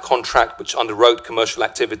commenda contract, which underwrote commercial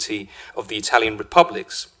activity of the Italian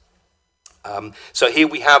republics. So here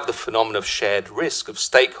we have the phenomenon of shared risk, of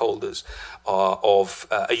stakeholders, of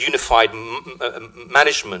a unified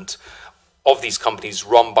management of these companies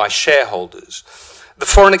run by shareholders. The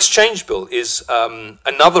foreign exchange bill is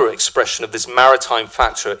another expression of this maritime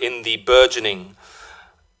factor in the burgeoning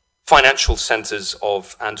financial centres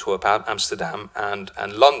of Antwerp, Amsterdam, and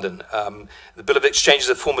London. The bill of exchange is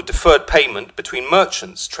a form of deferred payment between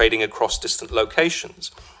merchants trading across distant locations.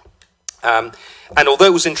 And although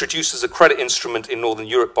it was introduced as a credit instrument in Northern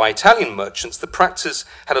Europe by Italian merchants, the practice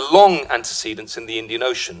had a long antecedence in the Indian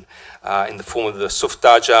Ocean in the form of the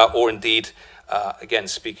sufdaja, or indeed, again,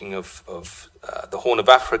 speaking of the Horn of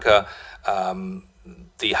Africa,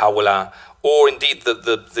 the hawala, or indeed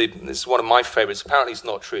this is one of my favorites. Apparently it's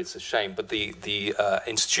not true, it's a shame, but the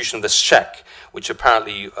institution of the shek, which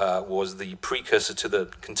apparently was the precursor to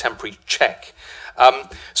the contemporary check.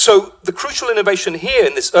 So the crucial innovation here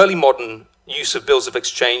in this early modern use of bills of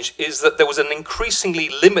exchange is that there was an increasingly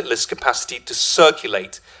limitless capacity to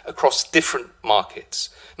circulate across different markets.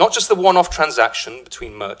 Not just the one-off transaction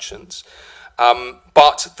between merchants,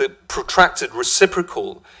 but the protracted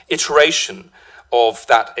reciprocal iteration of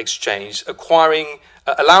that exchange,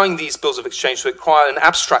 allowing these bills of exchange to acquire an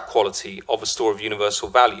abstract quality of a store of universal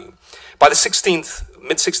value. By the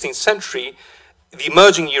mid-16th century, the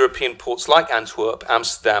emerging European ports like Antwerp,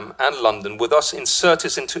 Amsterdam, and London were thus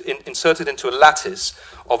inserted into a lattice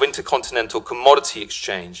of intercontinental commodity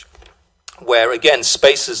exchange, where, again,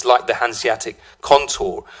 spaces like the Hanseatic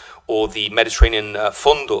contour or the Mediterranean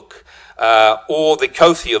funduk, or the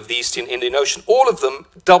Kothi of the Eastern Indian Ocean, all of them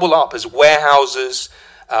double up as warehouses,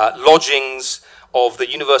 lodgings of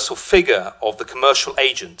the universal figure of the commercial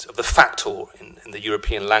agent, of the factor in the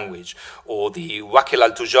European language, or the wakil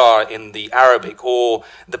al-tujar in the Arabic, or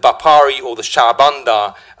the bapari or the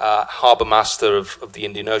sha'banda, harbour master of the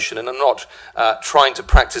Indian Ocean. And I'm not trying to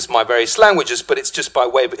practice my various languages, but it's just by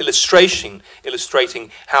way of illustrating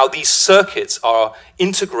how these circuits are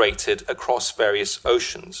integrated across various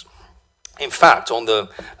oceans. In fact,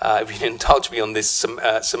 if you can indulge me on this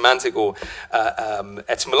semantic or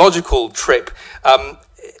etymological trip,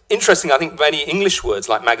 interesting, I think many English words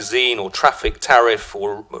like magazine or traffic, tariff,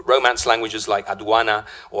 or Romance languages like adwana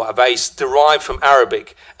or avais derive from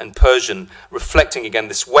Arabic and Persian, reflecting again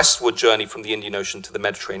this westward journey from the Indian Ocean to the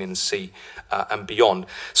Mediterranean Sea and beyond.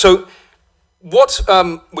 So what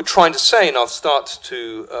we're trying to say, and I'll start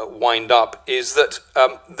to wind up, is that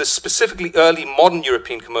the specifically early modern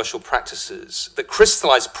European commercial practices that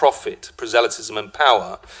crystallize profit, proselytism, and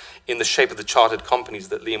power in the shape of the chartered companies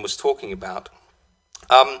that Liam was talking about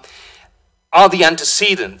are the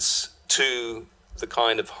antecedents to the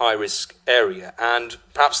kind of high-risk area. And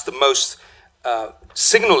perhaps the most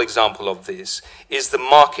signal example of this is the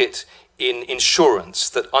market in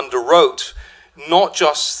insurance that underwrote not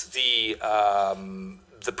just the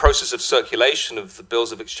process of circulation of the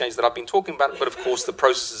bills of exchange that I've been talking about, but of course the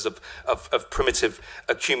processes of primitive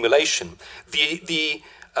accumulation. The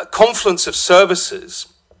confluence of services,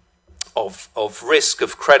 of risk,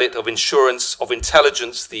 of credit, of insurance, of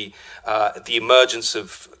intelligence, the emergence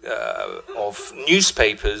of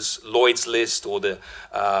newspapers, Lloyd's List or the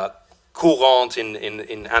Courant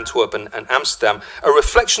in Antwerp and Amsterdam, are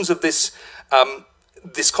reflections of this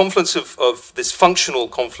this confluence of this functional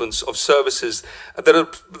confluence of services that are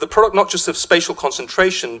the product not just of spatial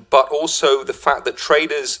concentration, but also the fact that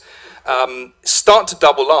traders start to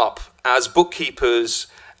double up as bookkeepers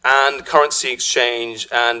and currency exchange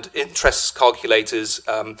and interest calculators,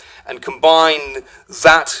 and combine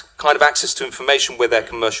that kind of access to information with their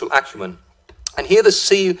commercial acumen. And here the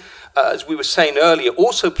sea, as we were saying earlier,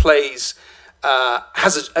 also plays,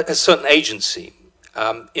 has a certain agency,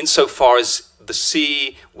 insofar as the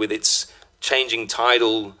sea, with its changing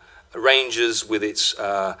tidal ranges, with its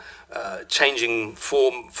changing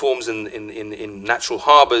forms in natural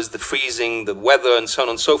harbours, the freezing, the weather, and so on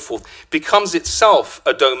and so forth, becomes itself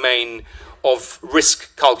a domain of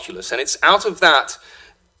risk calculus. And it's out of that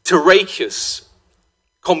terraqueous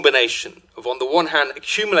combination of, on the one hand,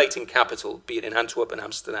 accumulating capital, be it in Antwerp and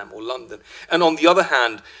Amsterdam or London, and on the other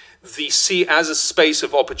hand, the sea as a space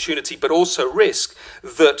of opportunity, but also risk,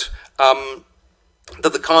 that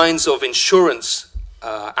the kinds of insurance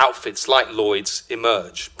outfits like Lloyd's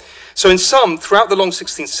emerge. So in sum, throughout the long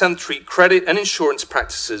 16th century, credit and insurance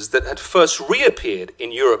practices that had first reappeared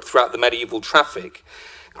in Europe throughout the medieval traffic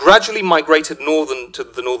gradually migrated to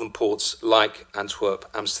the northern ports like Antwerp,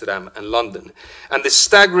 Amsterdam, and London. And this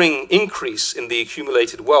staggering increase in the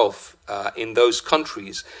accumulated wealth in those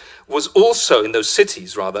countries was also, in those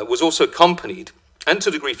cities rather, was also accompanied and to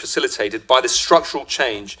a degree facilitated by the structural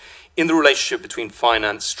change in the relationship between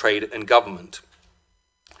finance, trade, and government.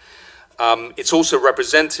 It's also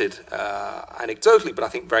represented, anecdotally, but I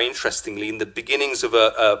think very interestingly, in the beginnings of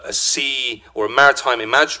a sea or a maritime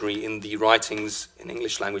imaginary in the writings in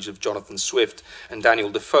English language of Jonathan Swift and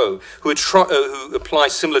Daniel Defoe, who apply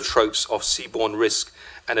similar tropes of seaborne risk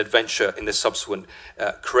and adventure in their subsequent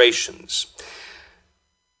creations.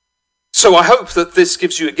 So I hope that this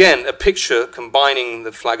gives you, again, a picture combining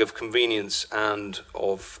the flag of convenience and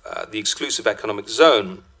of the exclusive economic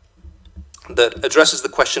zone that addresses the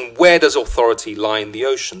question, where does authority lie in the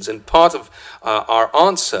oceans? And part of our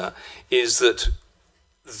answer is that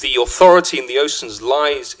the authority in the oceans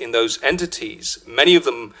lies in those entities, many of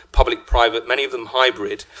them public-private, many of them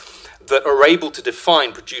hybrid, that are able to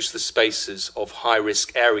define, produce the spaces of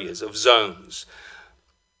high-risk areas, of zones.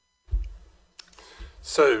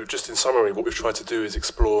 So, just in summary, what we've tried to do is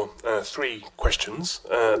explore three questions.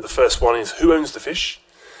 The first one is, who owns the fish?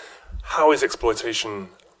 How is exploitation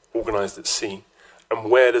organised at sea?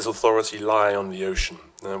 And where does authority lie on the ocean?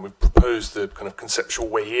 We've proposed the kind of conceptual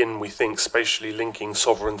way in, we think, spatially linking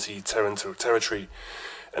sovereignty, territory,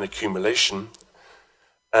 and accumulation.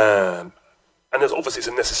 And there's obviously it's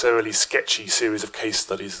a necessarily sketchy series of case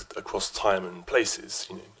studies across time and places.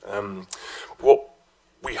 What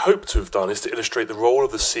we hope to have done is to illustrate the role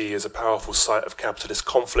of the sea as a powerful site of capitalist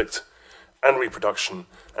conflict and reproduction,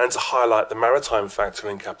 and to highlight the maritime factor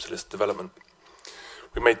in capitalist development.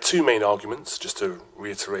 We made two main arguments, just to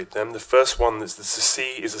reiterate them. The first one is that the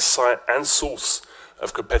sea is a site and source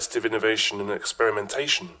of competitive innovation and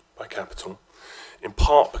experimentation by capital, in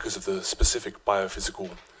part because of the specific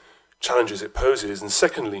biophysical challenges it poses, and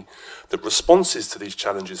secondly, that responses to these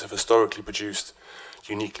challenges have historically produced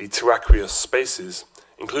uniquely terraqueous spaces,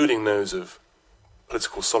 including those of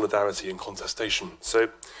political solidarity and contestation. So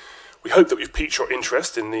we hope that we've piqued your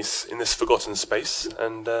interest in this forgotten space,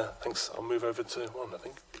 and thanks. I'll move over to Juan, I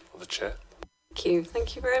think, on the chair. Thank you.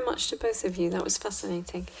 Thank you very much to both of you. That was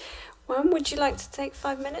fascinating. Juan, would you like to take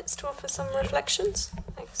 5 minutes to offer some reflections?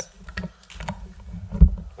 Thanks.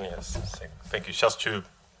 Yes, thank you. Just to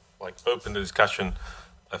open the discussion,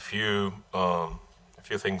 a few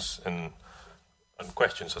things and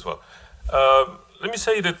questions as well. Let me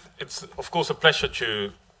say that it's of course a pleasure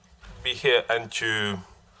to be here and to.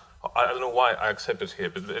 I don't know why I accepted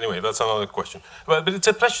here, but anyway, that's another question. But it's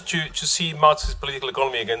a pleasure to see Marxist political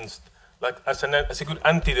economy against, as a good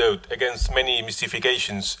antidote against many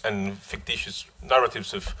mystifications and fictitious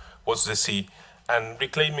narratives of what's the sea, and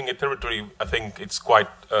reclaiming a territory. I think it's quite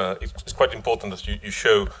important, as you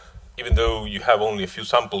show, even though you have only a few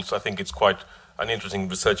samples. I think it's quite an interesting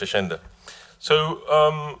research agenda. So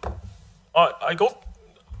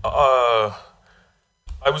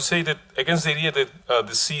I would say that against the idea that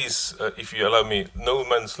the sea is, if you allow me, no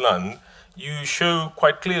man's land, you show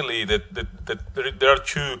quite clearly that there are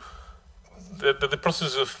two, that the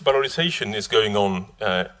process of valorization is going on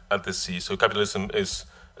at the sea. So capitalism is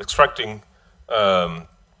extracting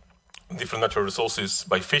different natural resources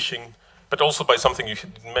by fishing, but also by something you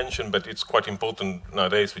didn't mention, but it's quite important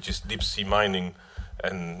nowadays, which is deep sea mining.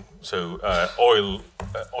 And so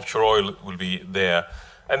offshore oil will be there.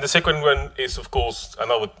 And the second one is, of course,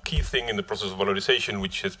 another key thing in the process of valorization,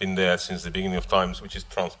 which has been there since the beginning of times, which is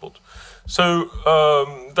transport. So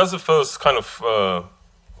that's the first kind of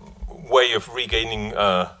way of regaining,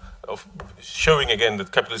 of showing again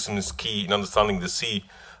that capitalism is key in understanding the sea.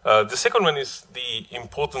 The second one is the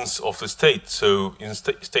importance of the state. So in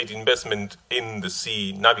state investment in the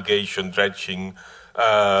sea, navigation, dredging,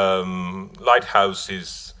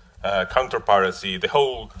 lighthouses, counter-piracy, the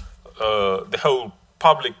whole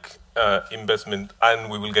public investment,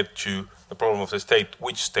 and we will get to the problem of the state,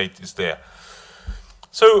 which state is there.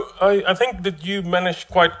 So I think that you managed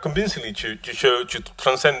quite convincingly to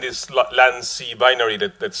transcend this land-sea binary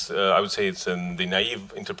that's I would say it's the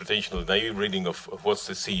naive interpretation, or the naive reading of what's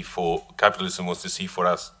the sea for capitalism, what's the sea for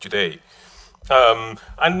us today.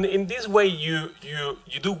 And in this way, you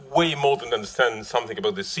do way more than understand something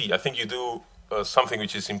about the sea. I think you do something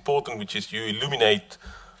which is important, which is you illuminate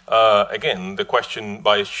again the question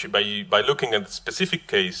by looking at the specific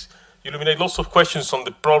case. You illuminate lots of questions on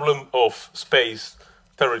the problem of space,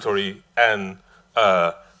 territory, and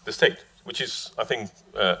the state, which is, I think,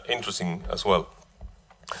 interesting as well.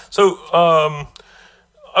 So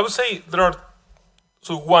I would say there are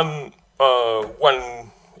one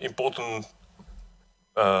important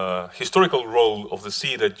historical role of the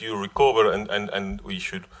sea that you recover, and we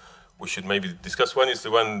should maybe discuss. One is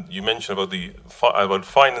the one you mentioned about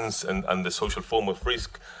finance and the social form of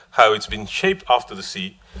risk, how it's been shaped after the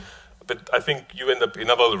sea. But I think you end up in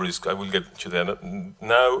another risk. I will get to that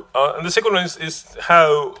now. And the second one is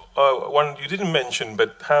how, one you didn't mention,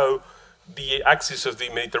 but how the axis of the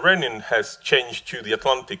Mediterranean has changed to the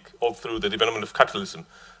Atlantic all through the development of capitalism.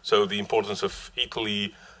 So the importance of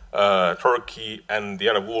Italy, Turkey, and the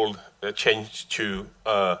Arab world changed to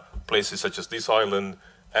places such as this island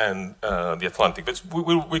and the Atlantic. But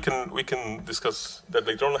we can discuss that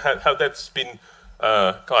later on, how that's been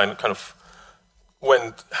kind of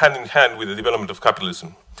went hand in hand with the development of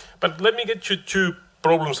capitalism. But let me get to two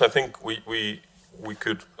problems I think we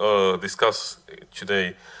could discuss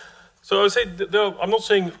today. So I would say I'm not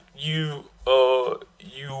saying you are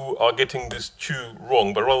getting this too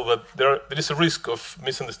wrong, but rather that there is a risk of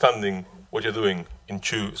misunderstanding what you're doing in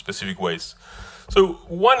two specific ways. So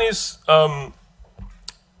one is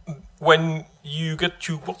when you get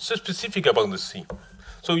to what's so specific about the sea.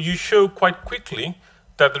 So you show quite quickly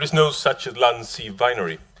that there is no such a land-sea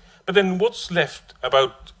binary. But then what's left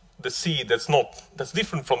about the sea that's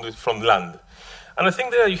different from land? And I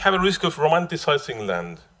think there you have a risk of romanticizing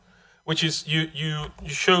land, which is you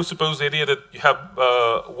show, suppose, the idea that you have,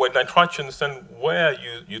 when I try to understand where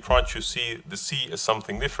you try to see the sea as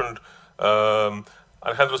something different,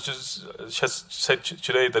 Alejandro just said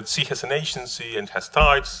today that sea has an agency and has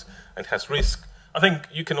tides and has risk. I think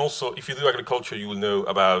you can also, if you do agriculture, you will know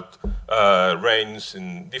about rains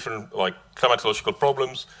and different like climatological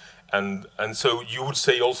problems, and so you would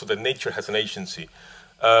say also that nature has an agency.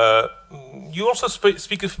 You also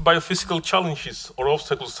speak of biophysical challenges or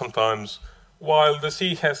obstacles sometimes, while the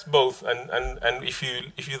sea has both. And if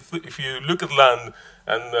you look at land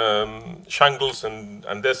and shingles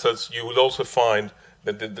and deserts, you will also find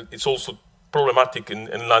that it's also problematic, and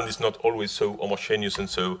land is not always so homogeneous and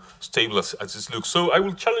so stable as it looks. So I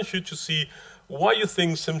will challenge you to see why you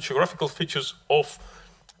think some geographical features of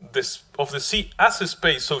the sea as a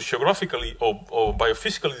space, so geographically or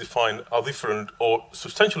biophysically defined, are different or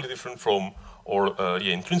substantially different from, or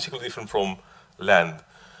intrinsically different from land.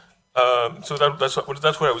 So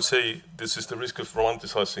that's where I would say this is the risk of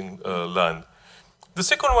romanticizing land. The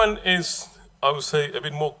second one is, I would say, a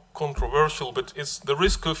bit more controversial, but it's the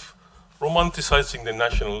risk of romanticizing the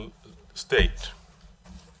national state.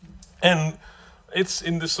 And it's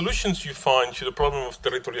in the solutions you find to the problem of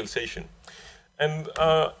territorialization. And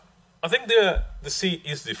I think the sea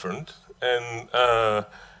is different, and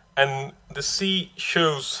the sea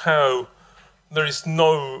shows how there is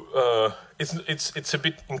no, it's a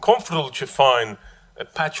bit uncomfortable to find a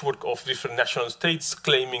patchwork of different national states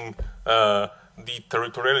claiming the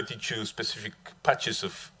territoriality to specific patches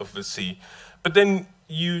of the sea. But then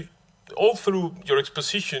all through your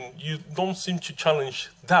exposition, you don't seem to challenge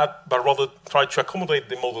that, but rather try to accommodate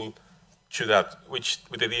the model to that, which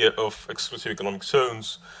with the idea of exclusive economic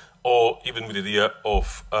zones, or even with the idea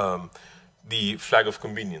of the flag of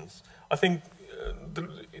convenience. I think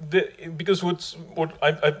because what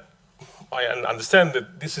I understand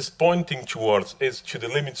that this is pointing towards is to the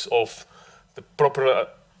limits of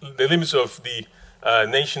the limits of the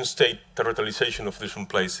nation-state territorialization of different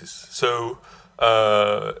places. So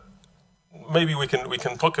maybe we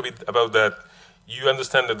can talk a bit about that. You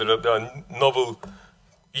understand that there are novel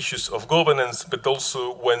issues of governance, but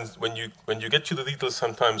also when you get to the details,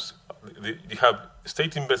 sometimes you have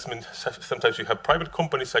state investment, sometimes you have private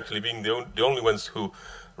companies actually being the only ones who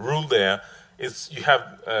rule there. You have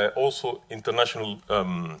also international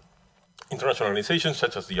organizations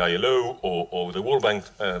such as the ILO or the World Bank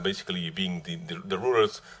basically being the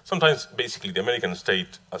rulers, sometimes basically the American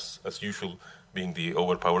state as usual being the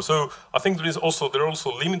overpower. So I think there are also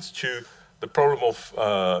limits to the problem of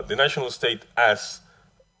the national state as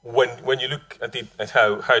when you look at it, at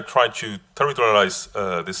how it tried to territorialize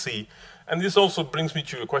the sea, and this also brings me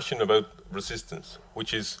to a question about resistance,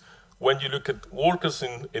 which is when you look at workers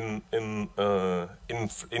in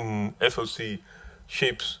FOC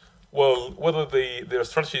ships, well, whether their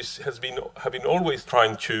strategies have been always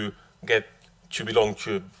trying to get to belong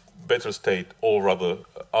to a better state or rather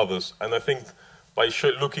others, and I think by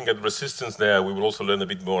looking at resistance there, we will also learn a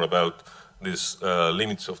bit more about these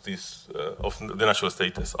limits of this of the national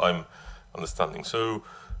state, as I'm understanding. So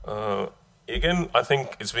again, I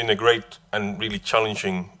think it's been a great and really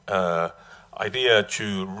challenging idea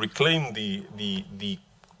to reclaim the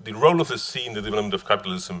role of the sea in the development of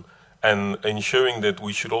capitalism, and showing that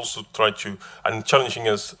we should also try to, and challenging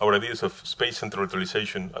us our ideas of space and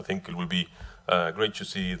territorialization. I think it will be great to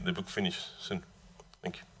see the book finish soon.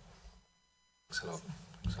 Thank you. Thanks a lot.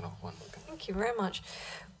 Thanks a lot, Juan. Thank you very much.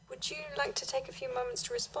 Would you like to take a few moments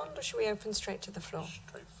to respond, or should we open straight to the floor?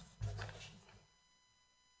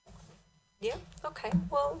 Yeah? Okay,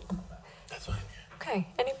 well... That's fine. Okay,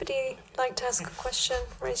 anybody like to ask a question?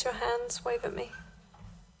 Raise your hands, wave at me.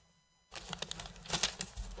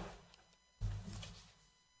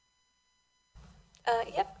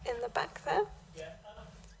 Yep, in the back there. Yeah,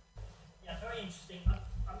 very interesting.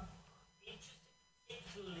 I'm interested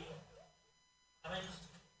particularly, I mean, just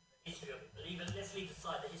the history of it, but even let's leave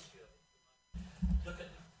aside the history of it. Look at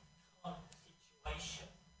the current situation.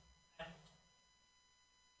 And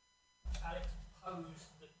Alex posed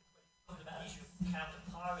talking about the issue of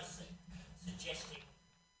counter-piracy, suggesting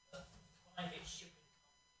that private shipping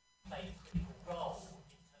played a critical role in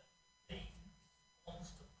terms of the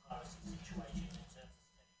response to the piracy situation, in terms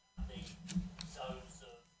of setting up the zones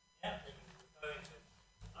of that you were referring to.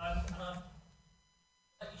 And I'd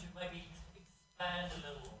like you to maybe expand a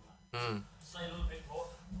little on that. Say a little bit more.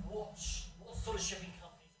 What sort of shipping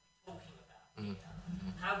companies are we talking about here?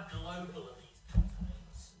 How global are these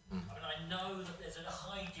companies? I mean, I know that there's a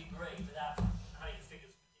high degree, without having the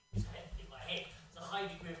figures in my head, there's a high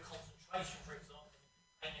degree of concentration, for example, in the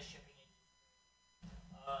container shipping industry.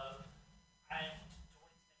 And to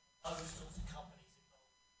what extent are those sorts of companies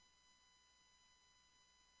involved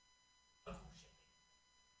in local shipping?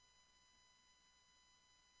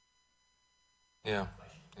 Yeah.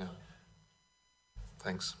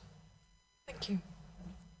 Thanks. Thank you.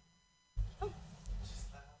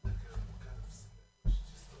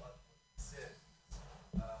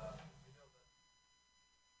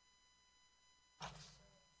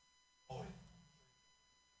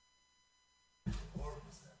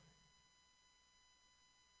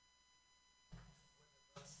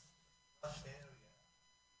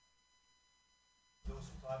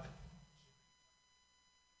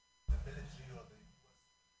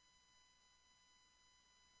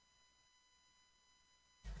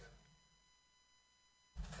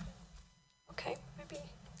 Okay, maybe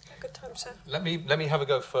a good time, sir. Let me have a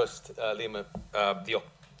go first, Lima.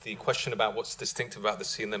 The question about what's distinctive about the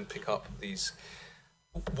sea, and then pick up these.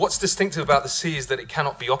 What's distinctive about the sea is that it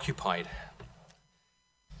cannot be occupied,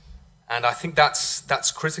 and I think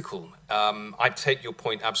that's critical. I take your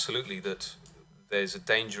point absolutely that there's a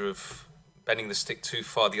danger of bending the stick too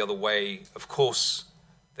far the other way. Of course,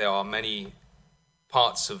 there are many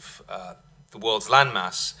parts of the world's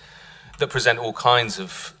landmass that present all kinds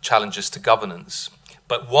of challenges to governance.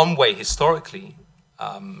 But one way historically,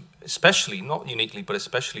 especially, not uniquely, but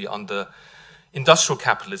especially under industrial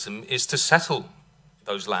capitalism, is to settle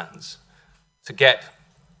those lands, to get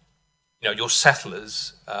your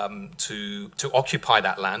settlers to occupy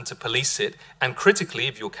that land, to police it, and critically,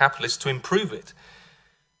 if you're capitalist, to improve it.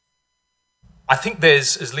 I think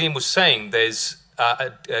there's, as Liam was saying, there's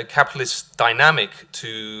a capitalist dynamic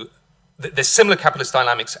to... There's similar capitalist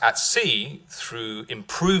dynamics at sea through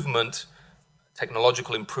improvement,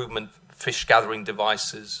 technological improvement, fish gathering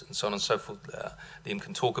devices, and so on and so forth. Liam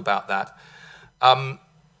can talk about that.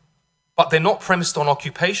 But they're not premised on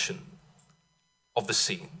occupation of the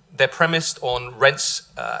sea. They're premised on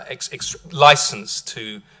rents, license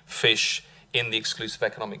to fish in the exclusive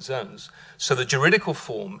economic zones. So the juridical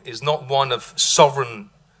form is not one of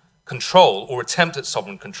sovereign control or attempt at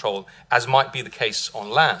sovereign control, as might be the case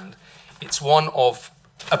on land. It's one of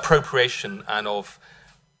appropriation and of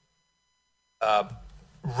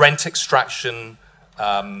rent extraction,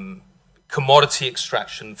 commodity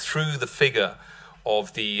extraction through the figure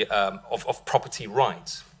of the of property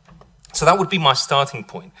rights. So that would be my starting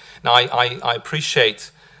point. Now, I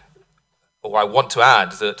appreciate, or I want to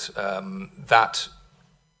add that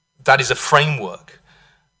that is a framework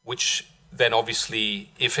which then obviously,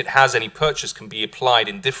 if it has any purchase, can be applied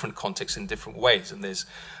in different contexts in different ways. And there's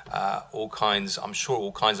all kinds, I'm sure,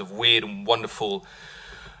 all kinds of weird and wonderful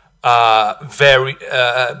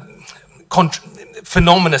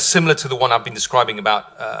phenomena similar to the one I've been describing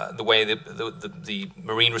about the way the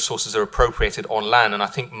marine resources are appropriated on land. And I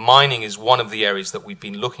think mining is one of the areas that we've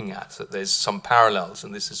been looking at, that there's some parallels.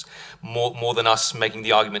 And this is more than us making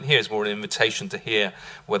the argument here, it's more an invitation to hear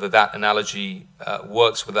whether that analogy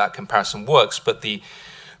works, whether that comparison works. But the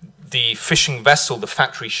fishing vessel, the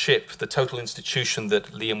factory ship, the total institution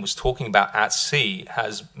that Liam was talking about at sea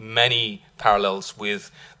has many parallels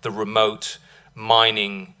with the remote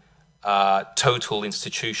mining total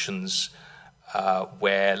institutions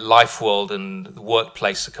where life world and the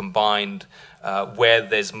workplace are combined, where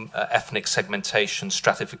there's ethnic segmentation,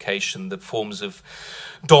 stratification, the forms of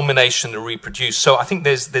domination are reproduced. So I think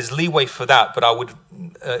there's leeway for that, but I would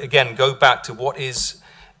again go back to what is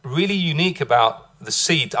really unique about the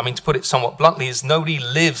sea. I mean, to put it somewhat bluntly, is nobody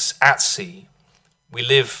lives at sea. We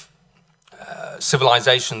live,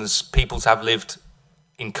 civilizations, peoples have lived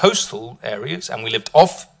in coastal areas, and we lived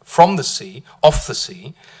off the sea,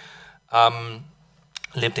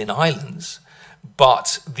 lived in islands.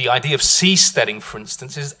 But the idea of seasteading, for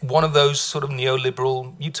instance, is one of those sort of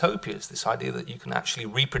neoliberal utopias, this idea that you can actually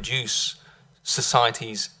reproduce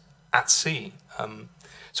societies at sea.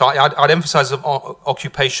 So I'd emphasize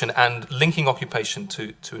occupation and linking occupation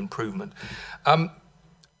to improvement.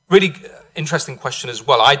 Really interesting question as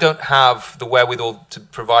well. I don't have the wherewithal to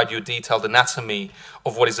provide you a detailed anatomy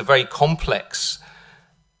of what is a very complex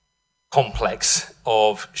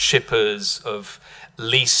of shippers, of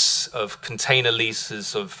lease, of container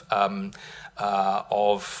leases, of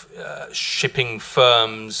shipping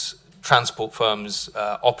firms, transport firms,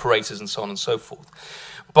 operators, and so on and so forth.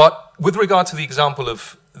 But with regard to the example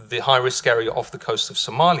of the high-risk area off the coast of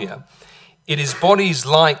Somalia, it is bodies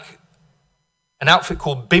like an outfit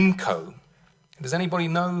called BIMCO. Does anybody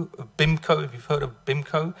know of BIMCO? Have you heard of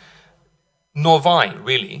BIMCO? Nor have I,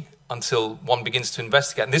 really, until one begins to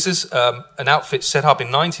investigate. And this is an outfit set up in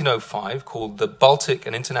 1905 called the Baltic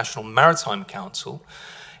and International Maritime Council,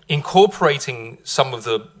 incorporating some of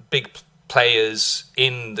the big players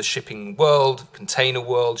in the shipping world, container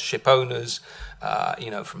world, ship owners,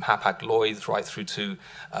 from Hapag-Lloyd right through to,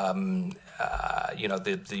 some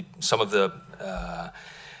of the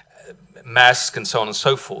Maersk and so on and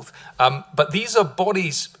so forth. But these are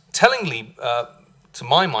bodies, tellingly, to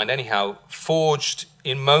my mind anyhow, forged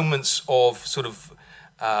in moments of sort of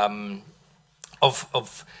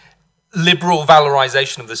liberal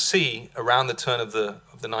valorization of the sea around the turn of the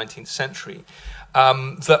 19th century,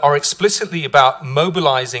 that are explicitly about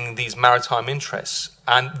mobilizing these maritime interests.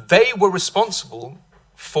 And they were responsible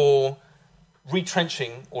for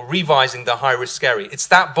retrenching or revising the high-risk area. It's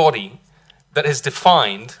that body that has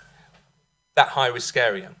defined that high-risk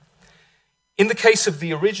area. In the case of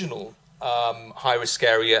the original high-risk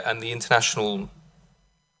area and the international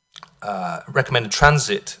recommended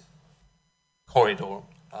transit corridor,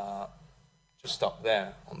 just up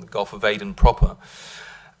there on the Gulf of Aden proper,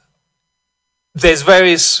 there's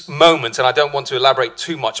various moments, and I don't want to elaborate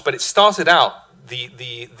too much, but it started out,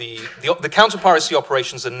 the counter-piracy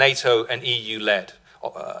operations are NATO and EU-led.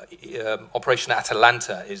 Operation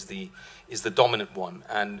Atalanta is the dominant one,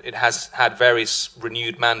 and it has had various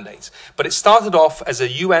renewed mandates. But it started off as a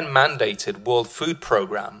UN-mandated World Food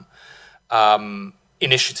Programme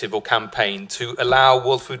initiative or campaign to allow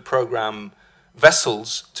World Food Programme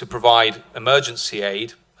vessels to provide emergency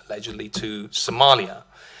aid, allegedly, to Somalia.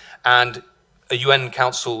 And a UN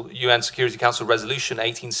Security Council resolution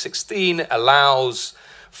 1816 allows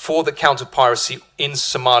for the counter-piracy in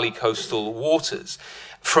Somali coastal waters.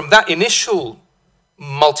 From that initial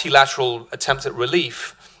multilateral attempt at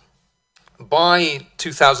relief, by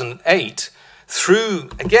 2008, through,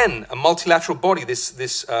 again, a multilateral body,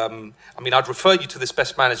 I'd refer you to this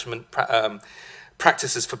best management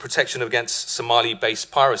practices for protection against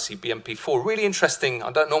Somali-based piracy, BMP4. Really interesting.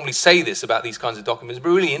 I don't normally say this about these kinds of documents, but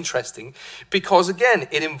really interesting because, again,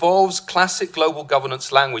 it involves classic global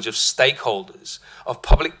governance language of stakeholders, of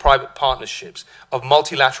public-private partnerships, of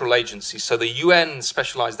multilateral agencies. So the UN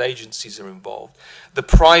specialized agencies are involved. The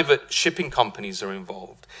private shipping companies are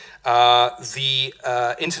involved. The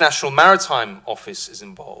International Maritime Office is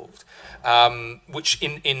involved. Which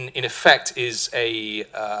in effect is a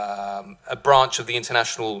branch of the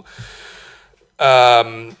international,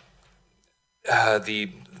 the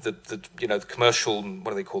commercial,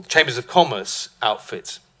 what are they called, Chambers of Commerce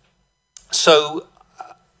outfits. So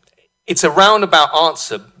it's a roundabout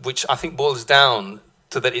answer, which I think boils down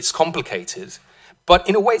to that it's complicated, but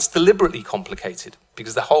in a way it's deliberately complicated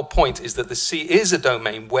because the whole point is that the sea is a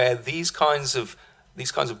domain where these kinds of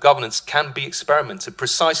governance can be experimented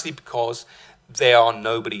precisely because they are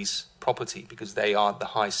nobody's property because they are the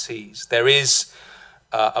high seas. There is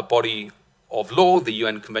a body of law, the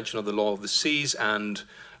UN Convention on the Law of the Seas, and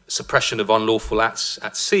suppression of unlawful acts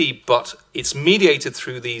at sea, but it's mediated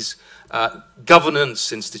through these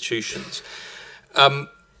governance institutions. The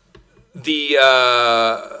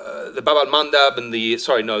Bab al-Mandab and the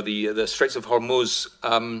Straits of Hormuz,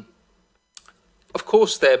 of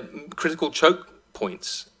course, they're critical choke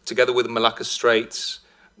points, together with the Malacca Straits,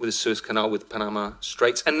 with the Suez Canal, with Panama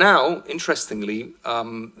Straits, and now, interestingly,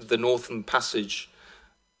 the Northern Passage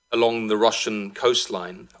along the Russian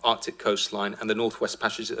coastline, Arctic coastline, and the Northwest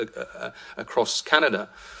Passage across Canada.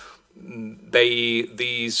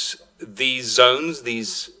 These zones,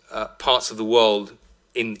 these parts of the world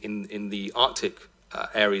in the Arctic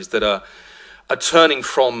areas that are turning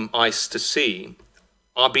from ice to sea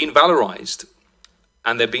are being valorized,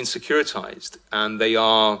 and they're being securitized, and they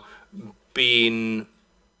are being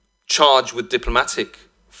charged with diplomatic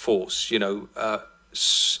force. You know,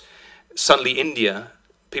 suddenly India,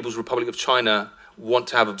 People's Republic of China, want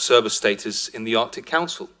to have observer status in the Arctic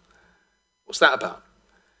Council. What's that about?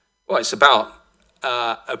 Well, it's about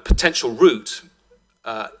a potential route,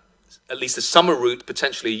 at least a summer route,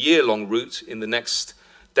 potentially a year-long route in the next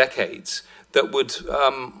decades, that would,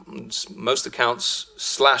 most accounts,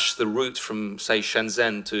 slash the route from, say,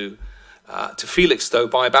 Shenzhen to Felixstowe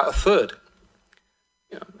by about a third.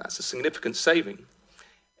 You know, that's a significant saving.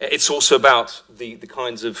 It's also about the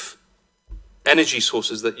kinds of energy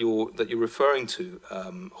sources that you're referring to,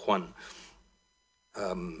 Juan.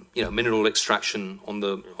 You know, mineral extraction on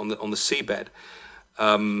the seabed.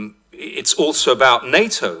 It's also about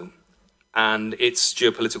NATO and its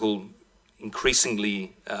geopolitical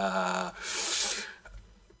increasing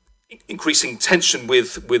tension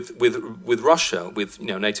with Russia, with, you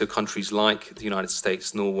know, NATO countries like the United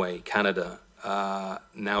States, Norway, Canada,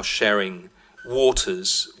 now sharing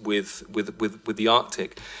waters with the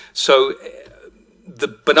Arctic. So the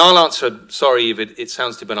banal answer, sorry if it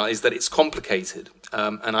sounds too banal, is that it's complicated.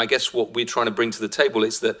 And I guess what we're trying to bring to the table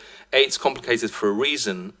is that it's complicated for a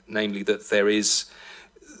reason, namely that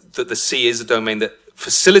the sea is a domain that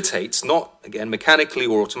facilitates, not again mechanically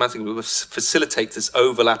or automatically, but facilitates this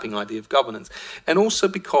overlapping idea of governance. And also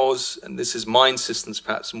because, and this is my insistence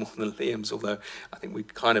perhaps more than Liam's, although I think we're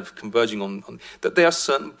kind of converging on that there are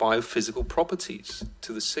certain biophysical properties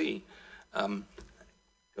to the sea.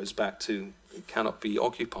 Goes back to it cannot be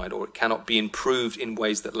occupied, or it cannot be improved in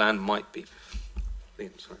ways that land might be.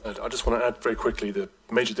 Liam, sorry. I just want to add very quickly, the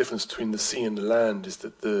major difference between the sea and the land is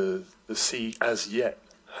that the sea as yet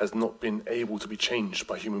has not been able to be changed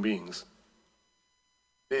by human beings.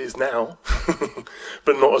 It is now,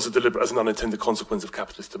 but not as an unintended consequence of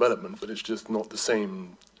capitalist development, but it's just not the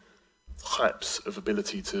same types of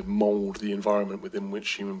ability to mould the environment within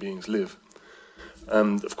which human beings live.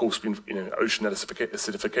 And of course, you know, ocean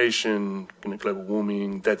acidification, you know, global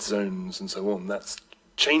warming, dead zones, and so on, that's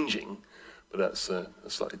changing, but that's a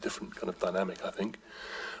slightly different kind of dynamic, I think.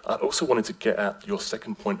 I also wanted to get at your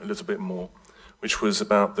second point a little bit more, which was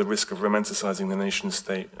about the risk of romanticizing the nation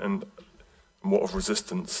state and what of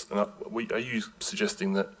resistance. And are you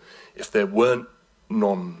suggesting that if there weren't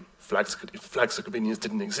non-flags, if flags of convenience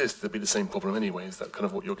didn't exist, there'd be the same problem anyway? Is that kind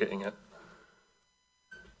of what you're getting at?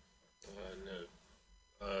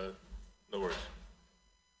 No. No worries.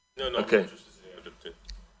 No. Okay.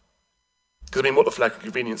 Because I mean, what the flag of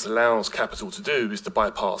convenience allows capital to do is to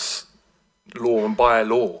bypass law and by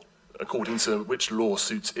law, according to which law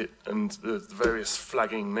suits it, and the various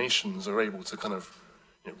flagging nations are able to kind of,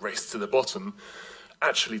 you know, race to the bottom.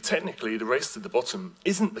 Actually, technically, the race to the bottom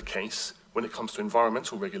isn't the case when it comes to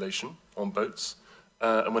environmental regulation on boats,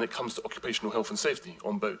 and when it comes to occupational health and safety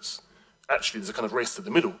on boats. Actually, there's a kind of race to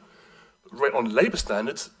the middle. But on labour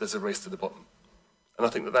standards, there's a race to the bottom. And I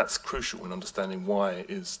think that that's crucial in understanding why it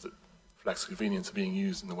is that flags of convenience are being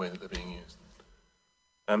used in the way that they're being used.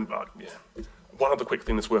 Yeah. One other quick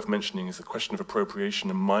thing that's worth mentioning is the question of appropriation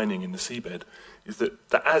and mining in the seabed, is that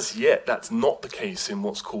as yet that's not the case in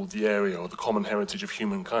what's called the area or the common heritage of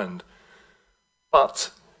humankind.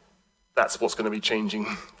 But that's what's going to be changing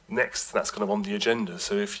next. That's kind of on the agenda.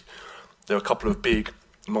 So if there are a couple of big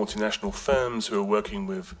multinational firms who are working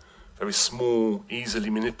with very small, easily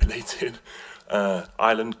manipulated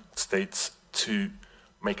island states to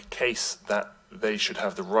make a case that they should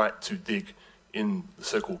have the right to dig in the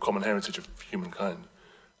so-called common heritage of humankind.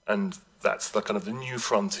 And that's the kind of the new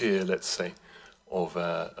frontier, let's say, of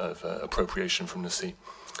appropriation from the sea.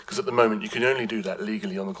 Because at the moment, you can only do that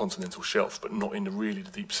legally on the continental shelf, but not in the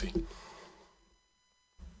deep sea.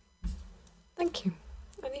 Thank you.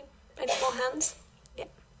 Any more hands? Yeah.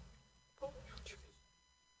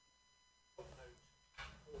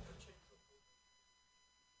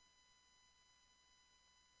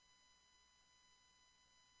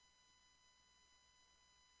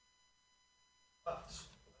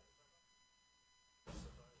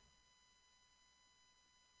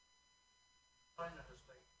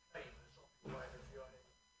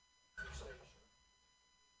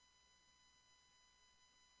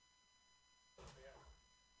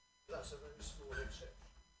 a small exception.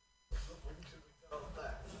 But when you regard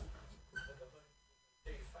that, at the moment,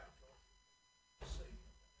 de facto, see,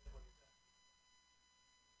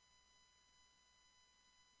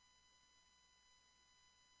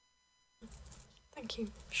 Thank you.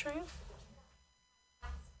 Shreya?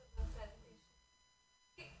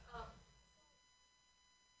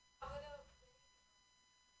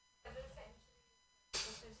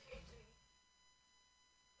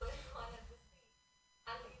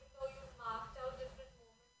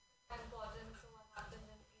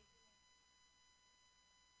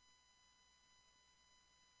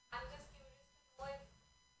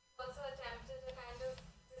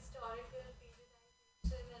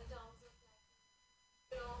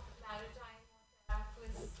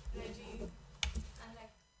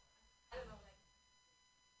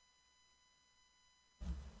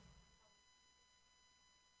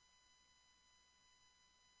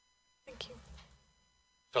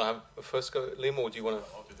 Shall I have a first go, Liam, or do you want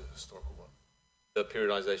to? I'll do the historical one. The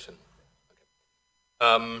periodization.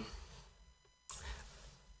 Okay.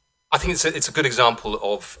 I think it's a good example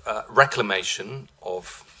of reclamation,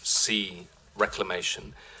 of sea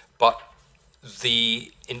reclamation, but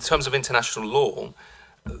in terms of international law,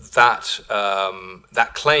 that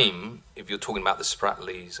claim, if you're talking about the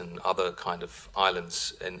Spratlys and other kind of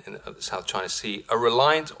islands in the South China Sea, are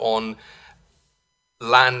reliant on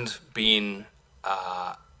land being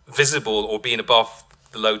visible or being above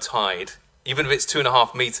the low tide, even if it's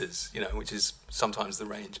 2.5 meters, which is sometimes the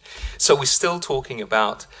range. So we're still talking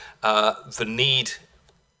about the need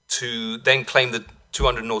to then claim the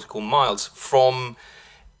 200 nautical miles from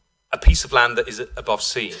a piece of land that is above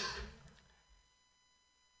sea.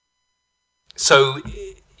 So,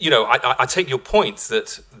 I take your point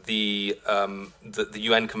that the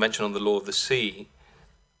UN Convention on the Law of the Sea,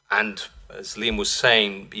 and as Liam was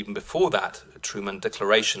saying, even before that, Truman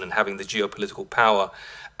Declaration and having the geopolitical power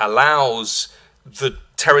allows the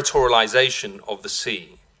territorialization of the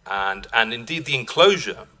sea and indeed the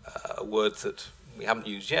enclosure, a word that we haven't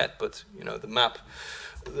used yet, but the map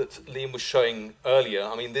that Liam was showing earlier,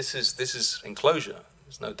 I mean, this is enclosure,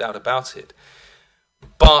 there's no doubt about it.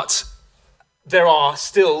 But there are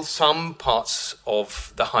still some parts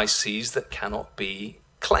of the high seas that cannot be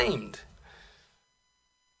claimed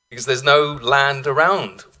because there's no land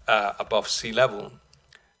around above sea level.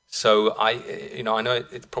 So I know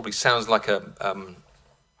it probably sounds like a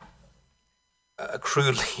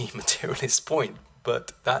crudely materialist point,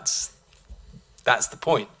 but that's the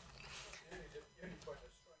point.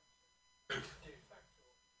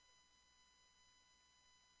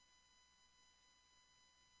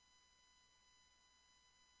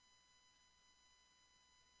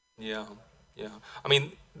 Yeah. I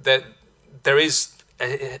mean, there is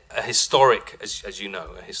a historic, as you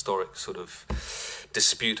know, a historic sort of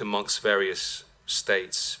dispute amongst various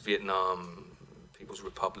states, Vietnam, People's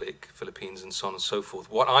Republic, Philippines, and so on and so forth.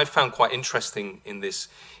 What I found quite interesting in this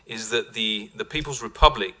is that the People's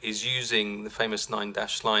Republic is using the famous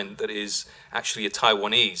 9-dash line that is actually a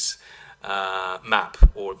Taiwanese map,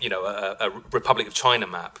 or a Republic of China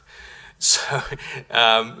map.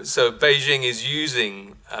 So Beijing is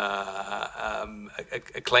using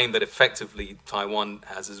a claim that effectively Taiwan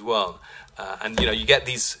has as well, and you get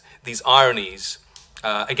these ironies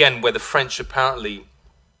again, where the French apparently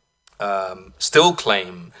still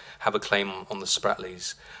have a claim on the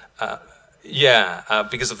Spratlys,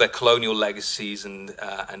 because of their colonial legacies, and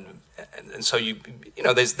so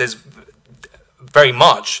there's very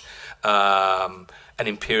much an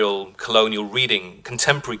imperial colonial reading,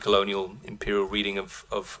 contemporary colonial imperial reading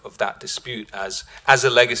of that dispute as a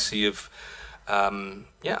legacy of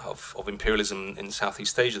imperialism in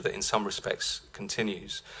Southeast Asia that in some respects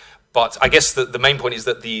continues. But I guess the main point is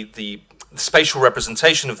that the spatial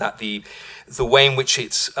representation of that, the way in which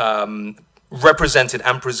it's represented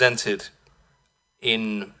and presented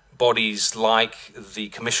in bodies like the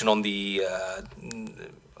Commission on the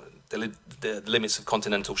Limits of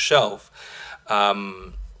Continental Shelf,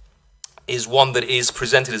 is one that is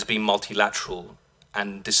presented as being multilateral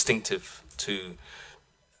and distinctive to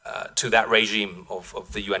that regime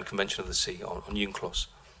of the UN Convention of the Sea on UNCLOS.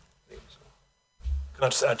 Can I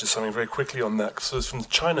just add just something very quickly on that? So from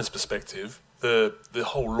China's perspective, the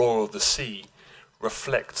whole law of the sea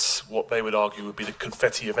reflects what they would argue would be the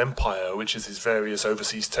confetti of empire, which is these various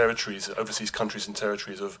overseas countries and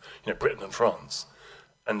territories of Britain and France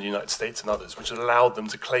and the United States and others, which allowed them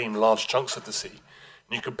to claim large chunks of the sea.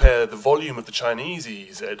 And you compare the volume of the Chinese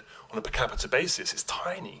EEZ on a per capita basis, it's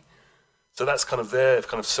tiny. So that's kind of their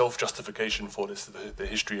kind of self-justification for this, the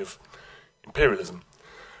history of imperialism.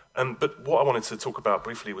 But what I wanted to talk about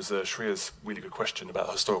briefly was Shreya's really good question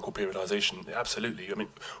about historical periodization. Absolutely. I mean,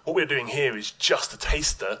 what we're doing here is just a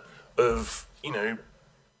taster of, you know,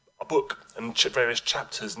 a book and various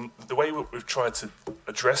chapters. And the way we've tried to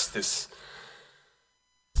address this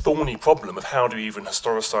thorny problem of how do you even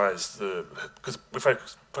historicize because we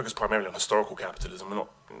focus primarily on historical capitalism. We're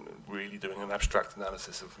not really doing an abstract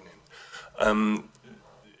analysis of, you know,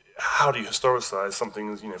 how do you historicize something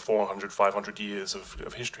as, you know, 400, 500 years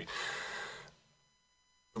of history?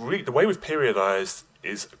 The way we've periodized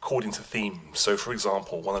is according to themes. So, for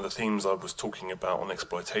example, one of the themes I was talking about on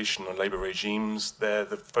exploitation and labour regimes, there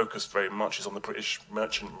the focus very much is on the British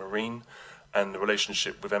merchant marine and the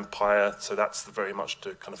relationship with empire. So that's very much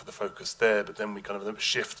the kind of the focus there. But then we kind of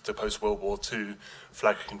shift to post-World War II,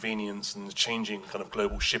 flag of convenience and the changing kind of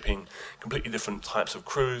global shipping, completely different types of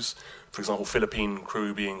crews. For example, Philippine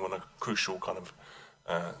crew being one of crucial kind of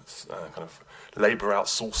labour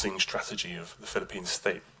outsourcing strategy of the Philippine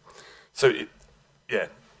state. So,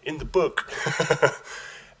 in the book,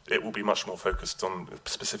 it will be much more focused on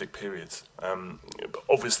specific periods. But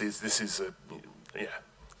obviously, this is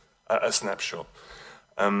a snapshot.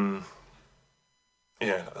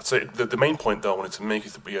 So the main point that I wanted to make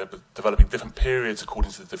is that we are developing different periods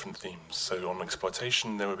according to the different themes. So on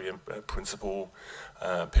exploitation, there will be a principal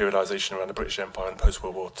periodization around the British Empire and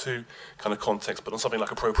post-World War II kind of context. But on something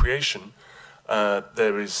like appropriation,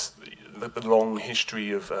 there is the long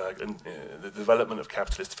history of the development of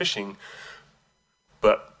capitalist fishing,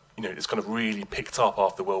 but you know, it's kind of really picked up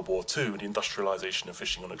after World War II, the industrialization of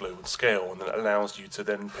fishing on a global scale, and that allows you to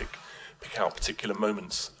then pick out particular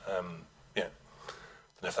moments. I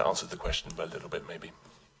don't know if that answered the question, but a little bit maybe.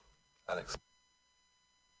 Alex?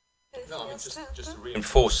 No, I mean, just to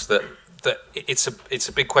reinforce that it's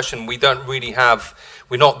a big question. We don't really have,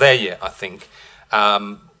 we're not there yet, I think.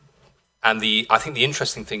 And I think the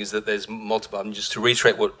interesting thing is that there's multiple, I mean, just to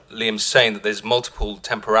reiterate what Liam's saying, that there's multiple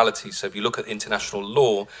temporalities. So if you look at international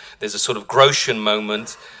law, there's a sort of Grotian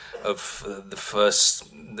moment of the first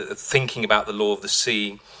thinking about the law of the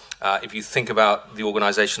sea. If you think about the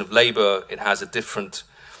organization of labor, it has a different,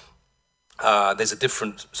 there's a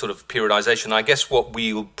different sort of periodization. I guess what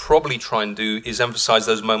we'll probably try and do is emphasize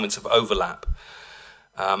those moments of overlap.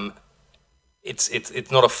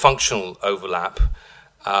 It's not a functional overlap,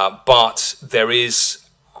 but there is,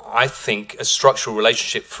 I think, a structural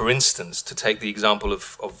relationship, for instance, to take the example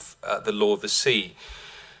of the law of the sea,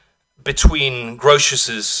 between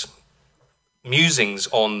Grotius's musings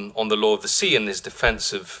on the law of the sea and his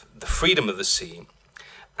defense of the freedom of the sea,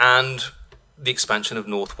 and the expansion of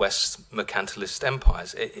Northwest mercantilist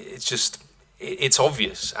empires. It's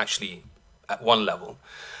obvious, actually, at one level.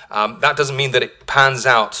 That doesn't mean that it pans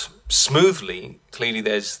out smoothly. Clearly,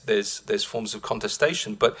 there's forms of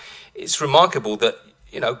contestation, but it's remarkable that,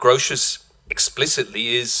 you know, Grotius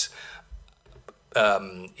explicitly is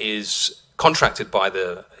contracted by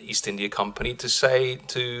the East India Company to say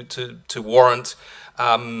to warrant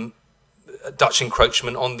Dutch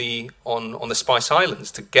encroachment on the Spice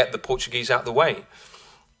Islands to get the Portuguese out of the way.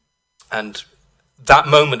 And that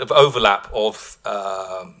moment of overlap of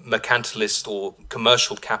mercantilist or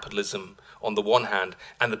commercial capitalism on the one hand,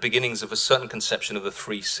 and the beginnings of a certain conception of the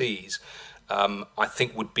three Cs, I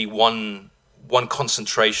think would be one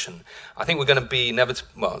concentration. I think we're going to be inevitable.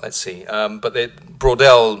 Well, let's see. But the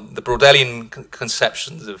Braudelian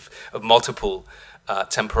conceptions of multiple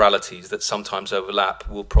temporalities that sometimes overlap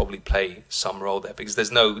will probably play some role there, because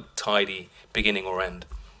there's no tidy beginning or end.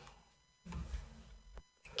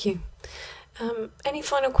 Thank you. Any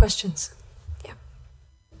final questions? Yeah.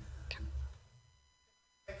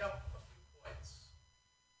 Pick up a few points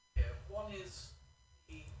here. One is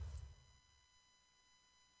the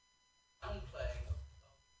downplaying of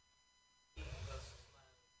sea versus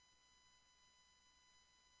land,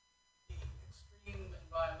 the extreme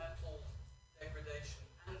environmental degradation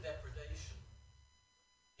and depredation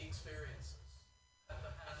experiences at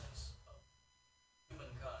the hands of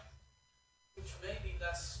humankind, which may be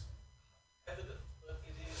less evident, but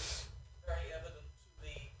it is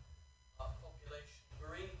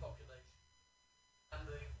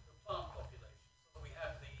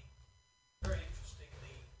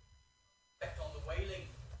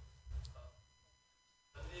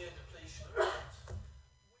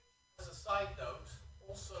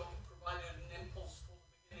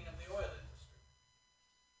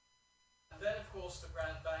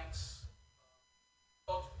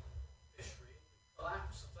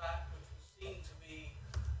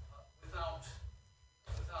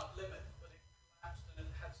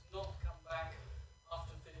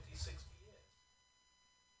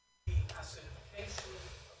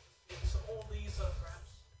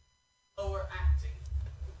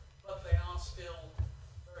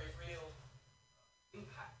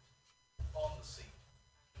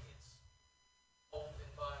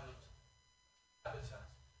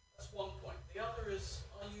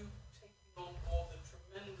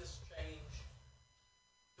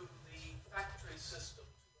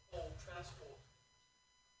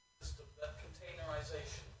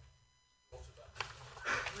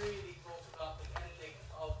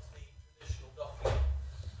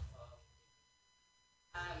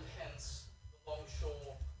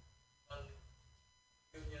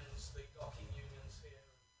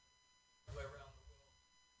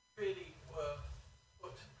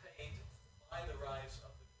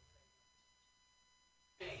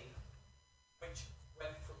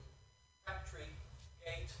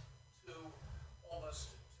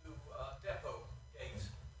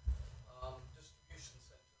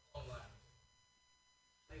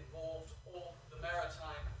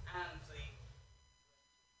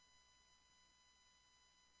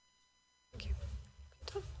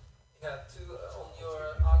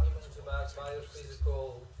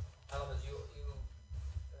geophysical elements. You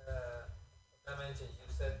mentioned, you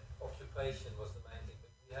said occupation was the main thing, but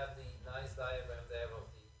we have the nice diagram there of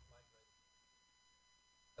the migration.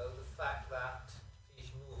 So the fact that fish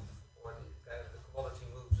move, or the kind of the commodity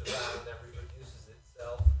moves around and reproduces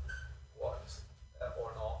itself, what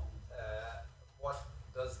or not, what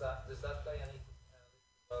does that play any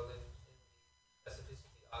role in the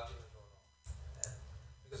specificity argument or not?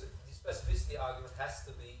 Because the specificity argument has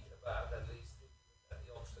to be about at least the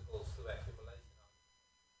obstacles to accumulation.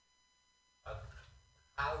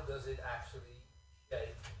 How does it actually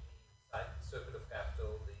shape the circuit of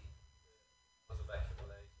capital, the laws of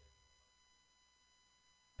accumulation?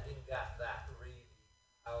 I didn't get that really.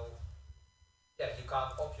 How? Yeah, you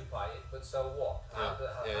can't occupy it, but so what?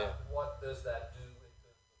 What does that do in terms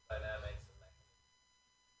of dynamics and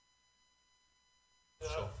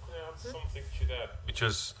mechanisms? Can I add something to that? Which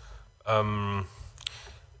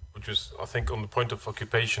was, I think, on the point of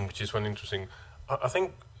occupation, which is one interesting. I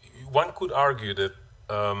think one could argue that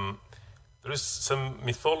there is some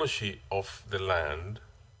mythology of the land,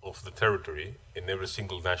 of the territory in every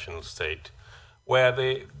single national state, where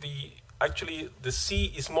actually the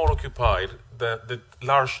sea is more occupied than the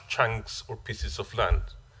large chunks or pieces of land.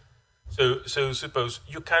 So suppose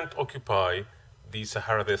you can't occupy the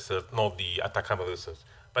Sahara Desert, not the Atacama Desert,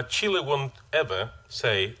 but Chile won't ever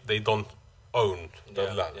say they don't own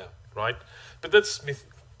that land, right? But that's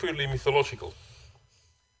purely mythological.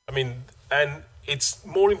 I mean, and it's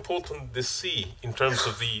more important the sea in terms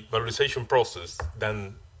of the valorization process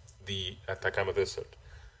than the Atacama Desert.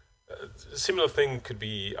 Similar thing could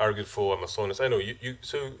be argued for Amazonas. I know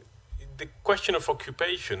so the question of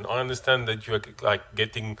occupation, I understand that you are like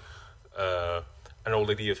getting an old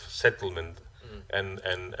idea of settlement and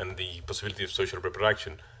the possibility of social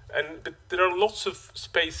reproduction. But there are lots of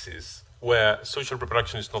spaces where social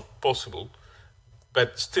reproduction is not possible,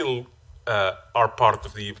 but still are part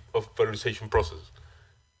of the valorization process,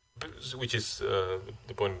 which is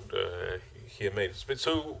the point here made. But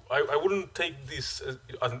so I wouldn't take this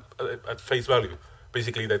at face value.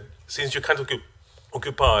 Basically, that since you can't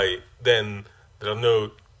occupy, then there are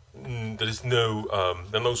no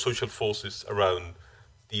social forces around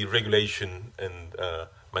the regulation and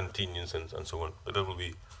maintenance and so on. But that will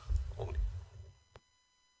be only.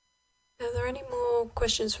 Are there any more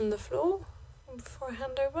questions from the floor before I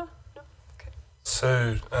hand over? No? Okay.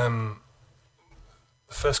 So,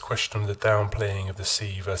 the first question on the downplaying of the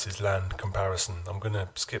sea versus land comparison, I'm going to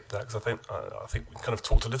skip that because I think we kind of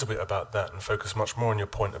talked a little bit about that and focus much more on your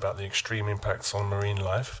point about the extreme impacts on marine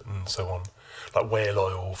life and so on, like whale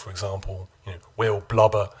oil, for example, whale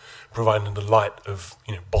blubber providing the light of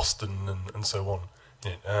Boston and so on.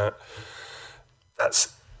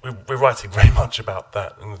 We're writing very much about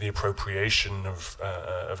that and the appropriation of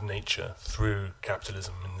nature through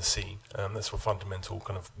capitalism in the sea. That's a fundamental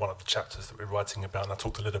kind of one of the chapters that we're writing about, and I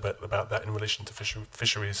talked a little bit about that in relation to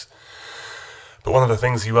fisheries. But one of the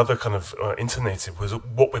things you other kind of intonated was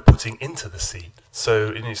what we're putting into the sea.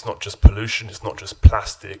 So it's not just pollution, it's not just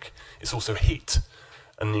plastic, it's also heat.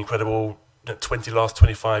 And the incredible last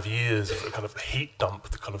 25 years of a kind of heat dump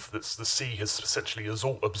that the sea has essentially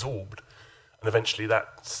absorbed. And eventually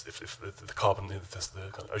that, if the carbon, the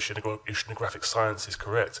kind of oceanographic science is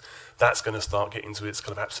correct, that's going to start getting to its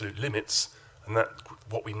kind of absolute limits. And that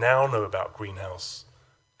what we now know about greenhouse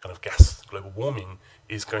kind of gas, global warming,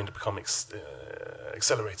 is going to become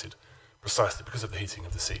accelerated precisely because of the heating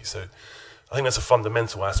of the sea. So I think that's a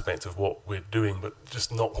fundamental aspect of what we're doing, but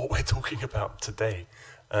just not what we're talking about today,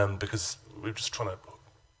 because we're just trying to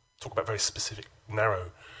talk about very specific,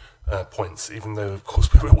 narrow points, even though, of course,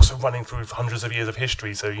 we're also running through hundreds of years of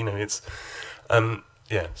history. So, it's,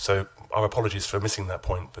 so our apologies for missing that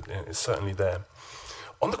point, but it's certainly there.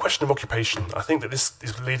 On the question of occupation, I think that this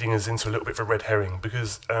is leading us into a little bit of a red herring,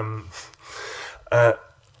 because the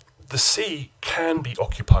sea can be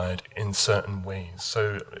occupied in certain ways.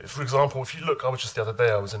 So, for example, if you look, I was just the other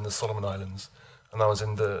day, I was in the Solomon Islands, and I was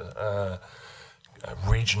in the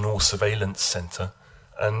Regional Surveillance Centre,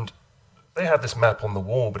 and they have this map on the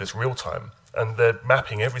wall, but it's real time, and they're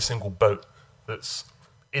mapping every single boat that's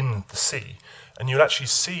in the sea, and you'll actually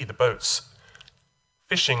see the boats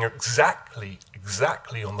fishing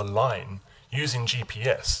exactly on the line using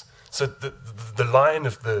GPS. So the line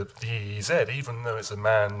of the EEZ, even though it's a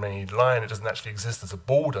man-made line, it doesn't actually exist as a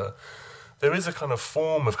border. There is a kind of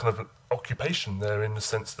form of kind of occupation there in the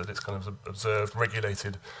sense that it's kind of observed,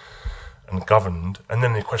 regulated, and governed. And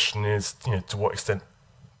then the question is, to what extent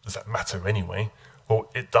does that matter anyway? Well,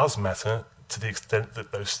 it does matter to the extent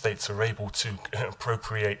that those states are able to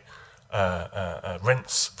appropriate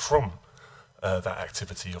rents from that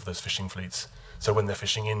activity of those fishing fleets. So when they're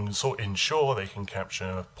fishing inshore, they can capture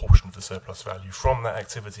a portion of the surplus value from that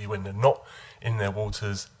activity. When they're not in their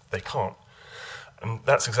waters, they can't. And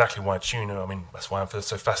that's exactly why tuna, I mean, that's why I'm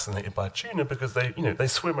so fascinated by tuna, because they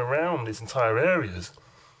swim around these entire areas.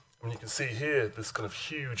 I mean, you can see here, this kind of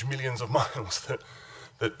huge millions of miles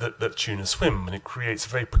that tuna swim, and it creates a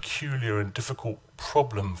very peculiar and difficult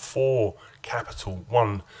problem for capital,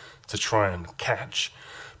 one, to try and catch,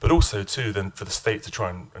 but also, two, then for the state to try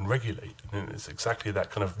and regulate. And it's exactly that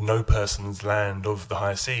kind of no person's land of the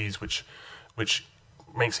high seas, which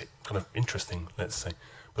makes it kind of interesting, let's say,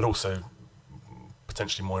 but also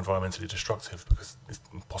potentially more environmentally destructive because it's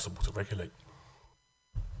impossible to regulate.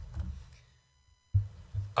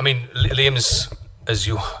 I mean, Liam's, as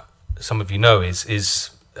some of you know, is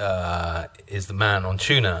the man on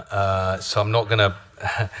tuna. So I'm not going to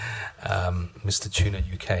Mr. Tuna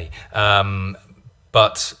UK.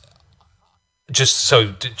 But just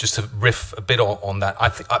to riff a bit on that, I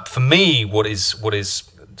think for me, what is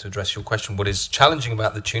to address your question, what is challenging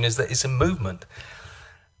about the tuna is that it's a movement,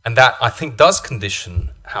 and that I think does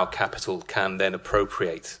condition how capital can then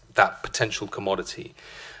appropriate that potential commodity.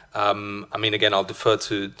 I mean, again, I'll defer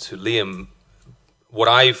to Liam. What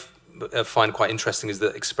I find quite interesting is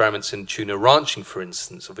that experiments in tuna ranching, for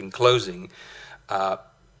instance, of enclosing, are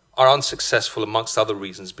unsuccessful amongst other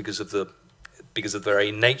reasons because of the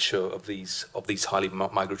very nature of these highly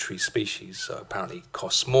migratory species. So apparently it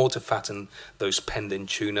costs more to fatten those penned-in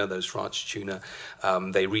tuna, those ranch tuna.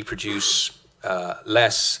 They reproduce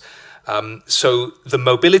less. So the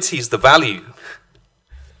mobility is the value.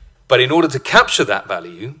 But in order to capture that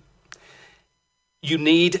value, you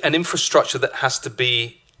need an infrastructure that has to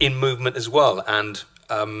be in movement as well. And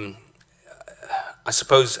I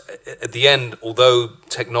suppose at the end, although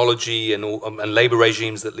technology and labour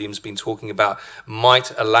regimes that Liam's been talking about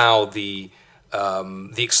might allow the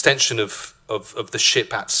extension of the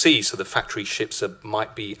ship at sea, so the factory ships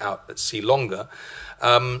might be out at sea longer,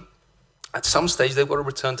 at some stage they've got to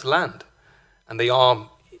return to land. And they are,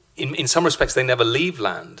 in some respects, they never leave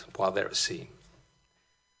land while they're at sea.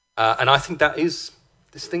 And I think that is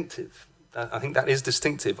distinctive. I think that is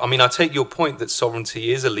distinctive. I mean, I take your point that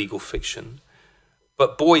sovereignty is a legal fiction.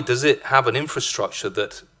 But boy, does it have an infrastructure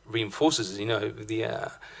that reinforces,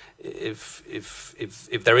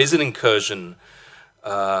 if there is an incursion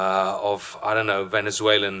of, I don't know,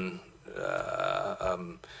 Venezuelan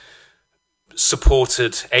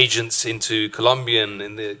supported agents into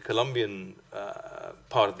in the Colombian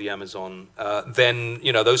part of the Amazon, then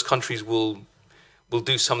those countries will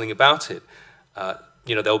do something about it.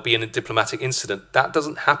 There'll be a diplomatic incident. That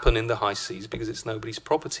doesn't happen in the high seas because it's nobody's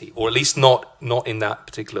property, or at least not in that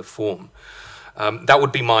particular form. That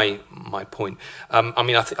would be my point. I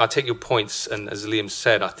mean, I take your points, and as Liam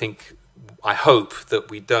said, I hope that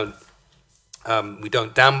we don't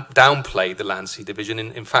downplay the land-sea division.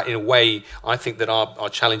 In fact, in a way, I think that our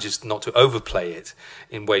challenge is not to overplay it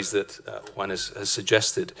in ways that Juan has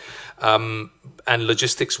suggested. And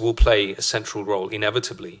logistics will play a central role,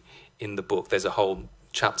 inevitably, in the book. There's a whole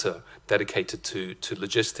chapter dedicated to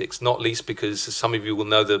logistics, not least because, as some of you will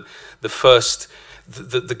know, the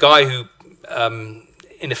guy who,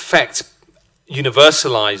 in effect,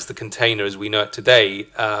 universalized the container as we know it today,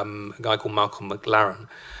 a guy called Malcolm McLaren,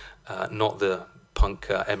 not the punk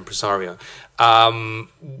impresario,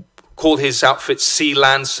 called his outfit Sea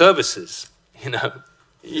Land Services.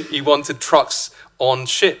 He wanted trucks on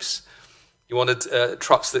ships. He wanted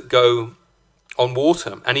trucks that go on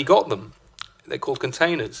water, and he got them. They're called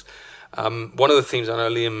containers. One of the themes, I know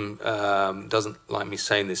Liam doesn't like me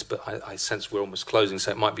saying this, but I sense we're almost closing,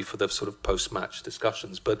 so it might be for the sort of post-match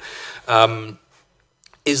discussions, but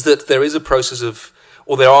is that there is a process of,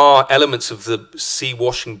 or there are elements of the sea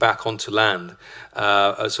washing back onto land,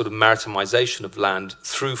 a sort of maritimization of land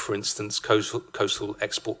through, for instance, coastal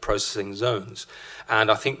export processing zones. And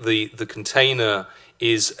I think the container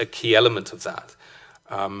is a key element of that.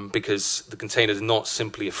 Because the container is not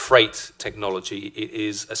simply a freight technology, it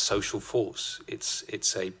is a social force.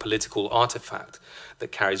 It's a political artifact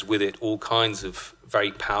that carries with it all kinds of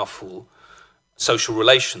very powerful social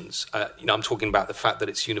relations. I'm talking about the fact that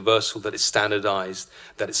it's universal, that it's standardized,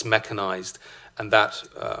 that it's mechanized, and that,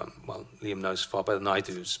 Liam knows far better than I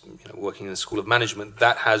do, working in the School of Management,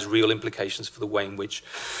 that has real implications for the way in which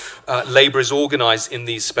labour is organised in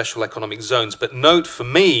these special economic zones. But note, for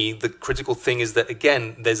me, the critical thing is that,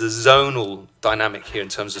 again, there's a zonal dynamic here in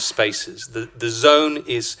terms of spaces. The zone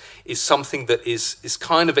is something that is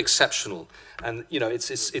kind of exceptional, and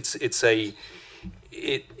it's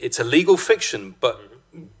a legal fiction. But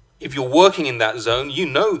if you're working in that zone, you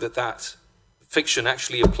know that fiction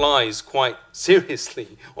actually applies quite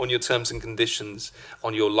seriously on your terms and conditions,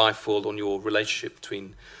 on your life world, on your relationship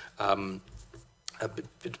between the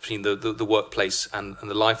workplace and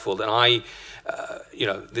the life world. And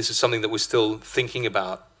this is something that we're still thinking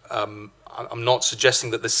about. I'm not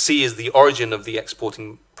suggesting that the sea is the origin of the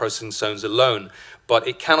exporting processing zones alone, but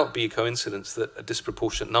it cannot be a coincidence that a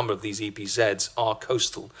disproportionate number of these EEZs are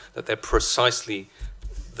coastal, that they're precisely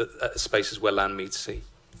the spaces where land meets sea.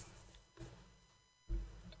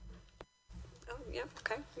 Oh, yeah,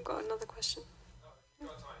 okay. We've got another question. We've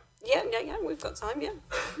got time. Yeah, we've got time, yeah.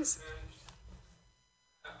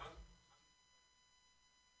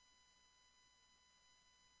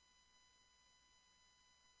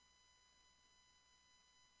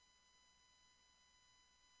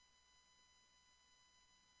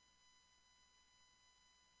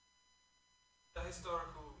 The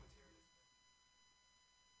historical materials.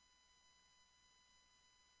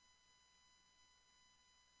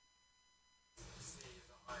 The sea is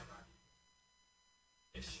a high value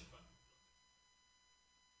fish, but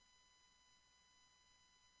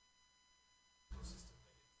ecosystem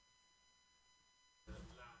the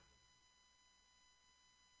land.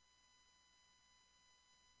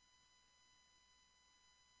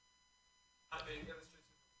 That being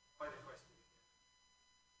illustrated by the question.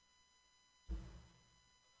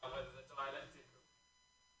 Whether the dialectic of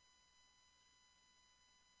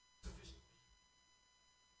sufficiently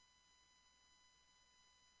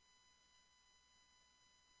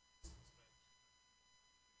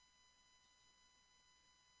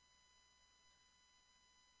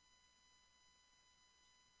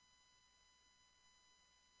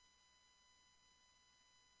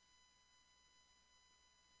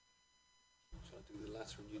Shall I do the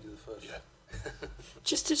latter and you do the first? Yeah.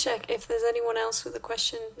 Just to check, if there's anyone else with a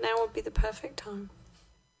question, now would be the perfect time.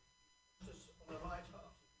 Just on a light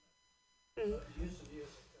heart, Mm. years and years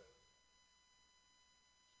ago,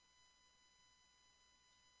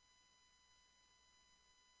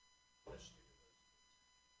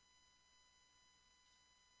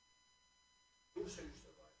 you also used to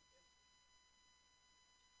write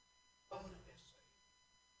one essay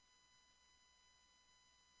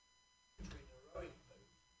between a rowing boat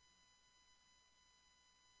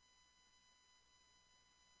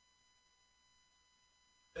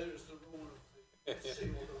there is the rule of the sea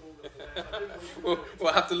or the rule of the land. I don't know what you call it.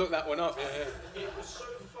 We'll have to look that one up. It was so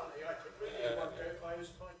funny, I could really wonder if my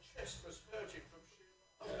chest was hurting from sheer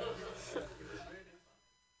laughter. It was really funny.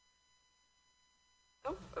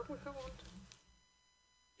 Oh, come on.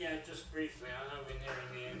 Yeah, just briefly, I know we're nearing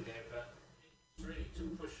the end here, but it's really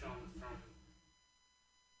to push on from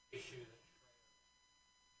the issue that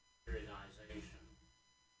periodization. I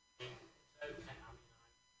mean, it's okay, I mean,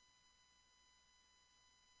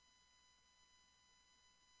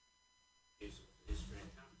 history and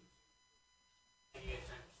capitalism. Any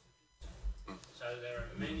attempts to do so. So there are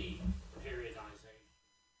many periodizations,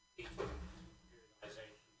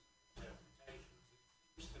 periodizations, interpretations. It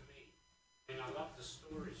seems to me, I mean, I love the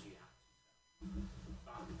stories you have to tell,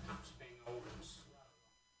 but perhaps being old and slow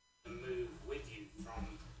to move with you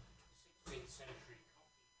from 16th century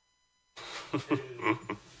copy to,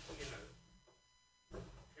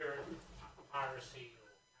 piracy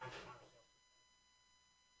or counter-piracy.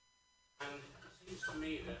 And it seems to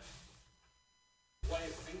me that the way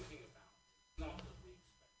of thinking about it is not that we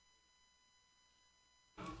expect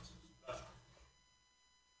answers, but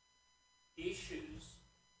the issues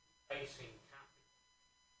facing capital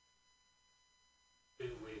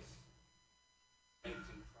do with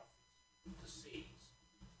making profits from the seas.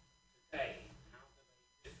 Today, how do they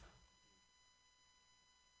differ?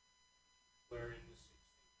 We're in the 16th.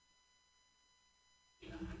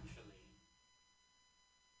 Actually,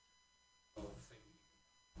 of thinking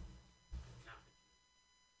about capitalism.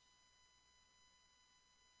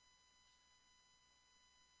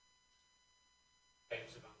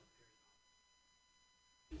 Debates about the period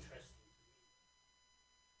interesting to me.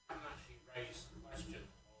 I haven't actually raised the question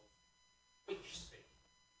of which sea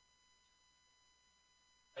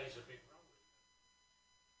plays a big role in it.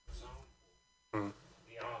 For example,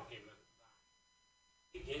 the argument that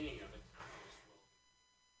the beginning of the capitalist world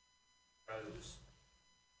rose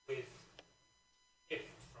with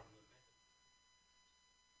shift from the Mediterranean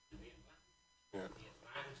to the Atlantic. Yeah. The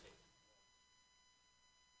Atlantic was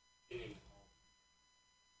beginning of,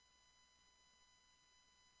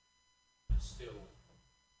 but still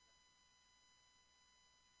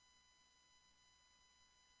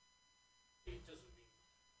it doesn't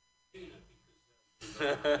mean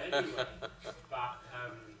anyway. But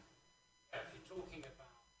if you're talking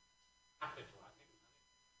about capital, I think that's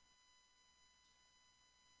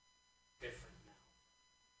different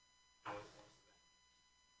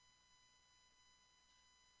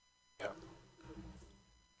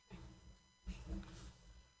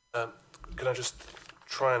Can I just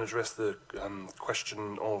try and address the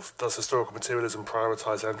question of, does historical materialism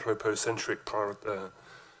prioritise anthropocentric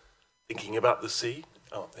thinking about the sea?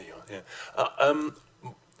 Oh, there you are, yeah.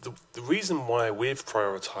 The reason why we've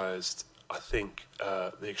prioritised, I think,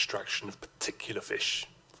 the extraction of particular fish,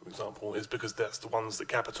 for example, is because that's the ones that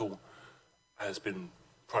Capital has been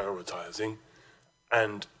prioritising,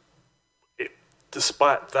 and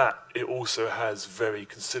despite that, it also has very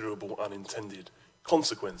considerable unintended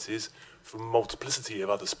consequences from multiplicity of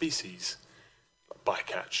other species, like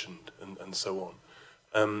bycatch and so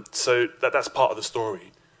on. So that's part of the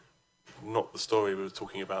story, not the story we were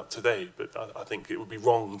talking about today, but I think it would be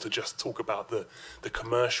wrong to just talk about the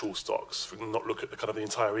commercial stocks and not look at the kind of the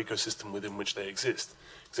entire ecosystem within which they exist.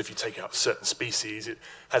 Because if you take out certain species, it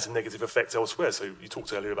has a negative effect elsewhere. So you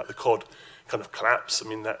talked earlier about the cod kind of collapse. I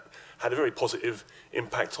mean, that had a very positive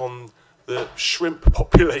impact on the shrimp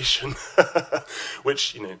population,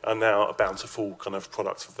 which, you know, are now a bountiful kind of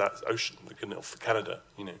product of that ocean, off Canada,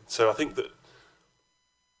 you know. So I think that,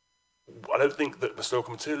 I don't think that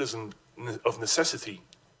historical materialism of necessity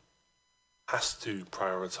has to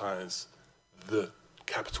prioritise the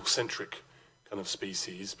capital-centric kind of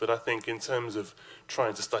species, but I think in terms of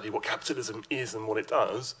trying to study what capitalism is and what it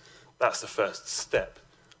does, that's the first step,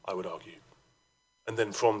 I would argue. And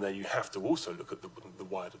then from there, you have to also look at the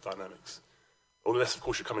wider dynamics. Unless, of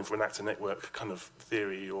course, you're coming from an actor network kind of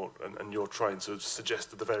theory, and you're trying to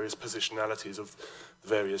suggest that the various positionalities of the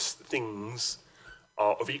various things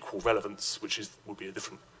are of equal relevance, which would be a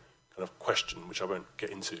different kind of question, which I won't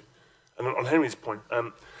get into. And on Henry's point,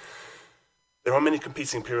 there are many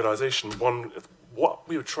competing periodisation. What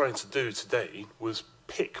we were trying to do today was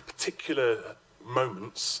pick particular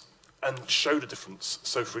moments and show the difference.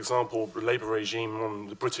 So, for example, the labour regime on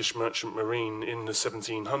the British merchant marine in the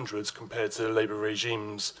 1700s compared to labour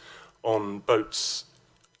regimes on boats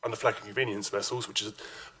under flag and convenience vessels,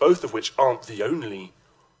 both of which aren't the only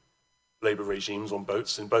labour regimes on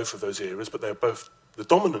boats in both of those eras, but they're both the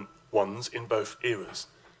dominant ones in both eras.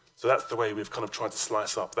 So that's the way we've kind of tried to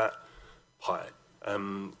slice up that pie,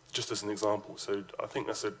 just as an example. So I think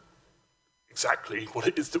that's exactly what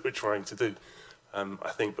it is that we're trying to do. I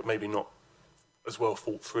think, but maybe not as well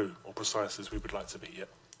thought through or precise as we would like to be yet.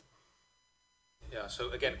 Yeah,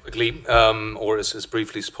 so again, quickly, or as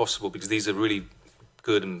briefly as possible, because these are really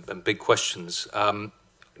good and big questions.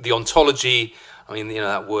 The ontology, I mean, you know,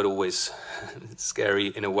 that word always scary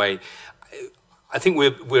in a way. I think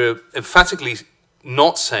we're emphatically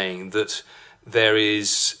not saying that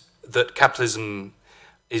that capitalism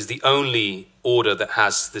is the only order that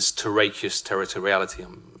has this terraqueous territoriality.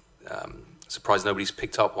 I'm surprised nobody's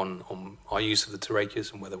picked up on our use of the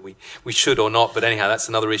terraqueous and whether we should or not, but anyhow, that's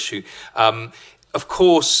another issue. Of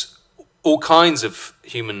course, all kinds of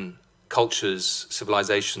human cultures,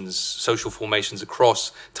 civilizations, social formations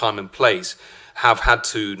across time and place have had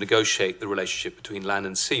to negotiate the relationship between land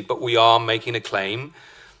and sea, but we are making a claim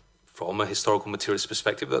from a historical materialist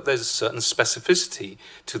perspective that there's a certain specificity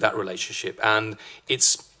to that relationship, and it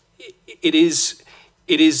is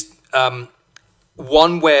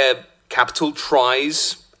one where capital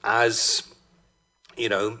tries, as you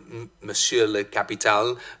know, Monsieur le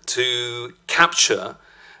Capital, to capture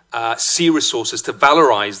sea resources, to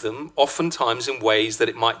valorize them, oftentimes in ways that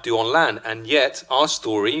it might do on land. And yet our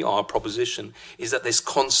story, our proposition, is that there's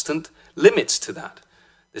constant limits to that.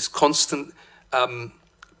 There's constant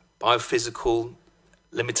biophysical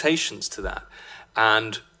limitations to that.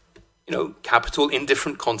 And, you know, capital in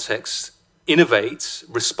different contexts innovates,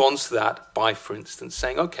 responds to that by, for instance,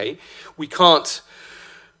 saying, okay, we can't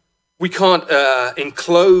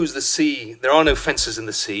enclose the sea. There are no fences in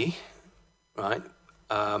the sea, right?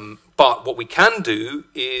 But what we can do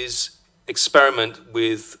is experiment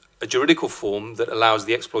with a juridical form that allows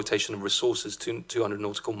the exploitation of resources to 200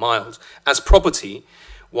 nautical miles as property,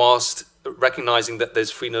 whilst recognizing that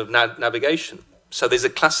there's freedom of navigation. So there's a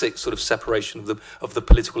classic sort of separation of the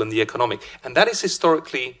political and the economic, and that is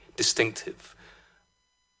historically distinctive.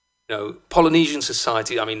 You know, Polynesian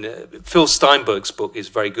society, I mean, Phil Steinberg's book is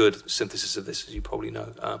very good synthesis of this, as you probably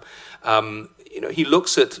know. You know, he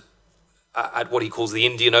looks at what he calls the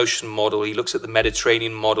Indian Ocean model. He looks at the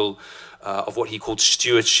Mediterranean model of what he called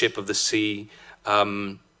stewardship of the sea.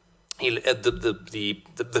 The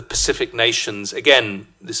Pacific nations, again,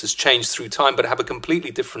 this has changed through time, but have a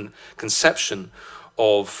completely different conception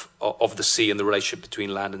of the sea and the relationship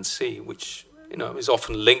between land and sea, which, you know, is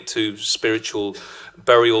often linked to spiritual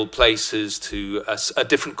burial places, to a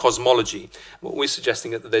different cosmology. What we're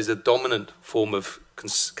suggesting is that there's a dominant form of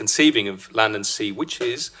conceiving of land and sea, which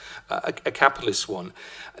is a capitalist one.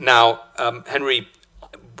 Now, Henry,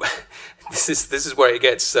 this is where it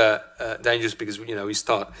gets dangerous, because we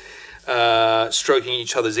start stroking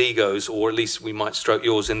each other's egos, or at least we might stroke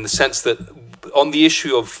yours, in the sense that on the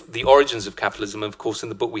issue of the origins of capitalism, of course, in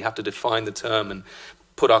the book we have to define the term and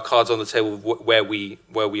put our cards on the table where we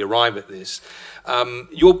arrive at this.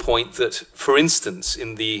 Your point that, for instance,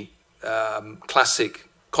 in the classic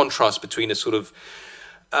contrast between a sort of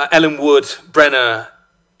Ellen Wood, Brenner,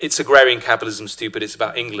 it's agrarian capitalism, stupid, it's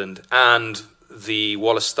about England, and the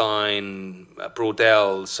Wallerstein,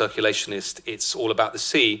 Braudel, circulationist, it's all about the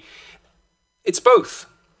sea. It's both.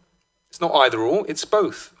 It's not either or, it's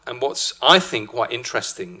both. And what's, I think, quite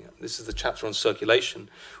interesting, this is the chapter on circulation,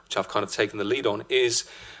 which I've kind of taken the lead on, is,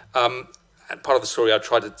 and part of the story I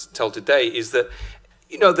tried to tell today, is that,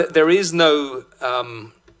 that there is no,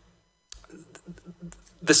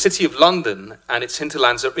 the City of London and its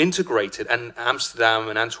hinterlands are integrated, and Amsterdam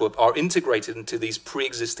and Antwerp are integrated into these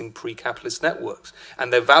pre-existing pre-capitalist networks,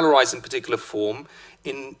 and they're valorized in particular form.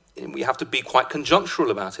 We have to be quite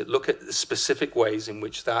conjunctural about it. Look at the specific ways in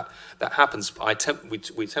which that happens.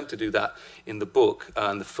 We attempt to do that in the book,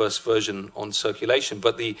 in the first version on circulation.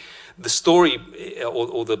 But the story,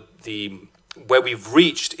 or the where we've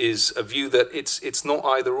reached, is a view that it's not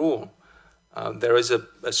either or. There is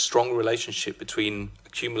a strong relationship between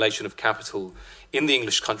accumulation of capital in the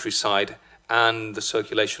English countryside and the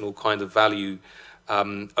circulation or kind of value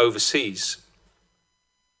overseas.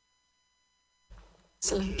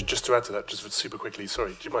 Excellent. Just to add to that, just super quickly,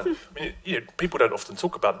 sorry, do you mind? I mean, people don't often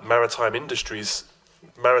talk about maritime industries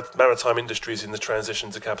in the transition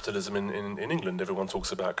to capitalism in England. Everyone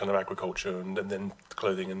talks about kind of agriculture and then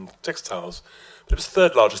clothing and textiles. But it was the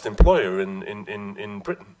third largest employer in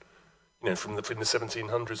Britain, from the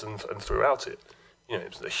 1700s and throughout it.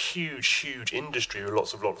 It was a huge industry with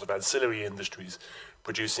lots of ancillary industries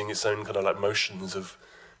producing its own kind of like motions of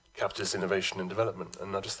capitalist innovation and development.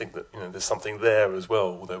 And I just think that there's something there as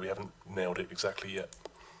well, although we haven't nailed it exactly yet.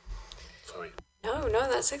 Sorry. No,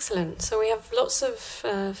 that's excellent. So we have lots of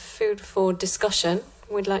food for discussion.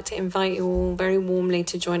 We'd like to invite you all very warmly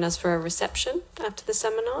to join us for a reception after the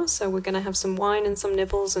seminar. So we're going to have some wine and some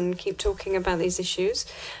nibbles and keep talking about these issues.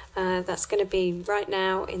 That's going to be right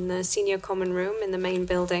now in the senior common room in the main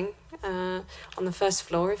building on the first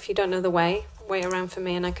floor. If you don't know the way, wait around for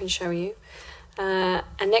me and I can show you.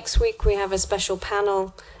 And next week we have a special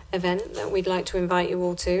panel event that we'd like to invite you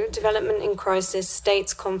all to. Development in Crisis,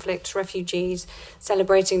 States, Conflicts, Refugees,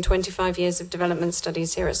 celebrating 25 years of development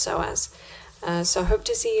studies here at SOAS. So hope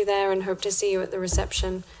to see you there and hope to see you at the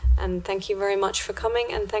reception. And thank you very much for coming,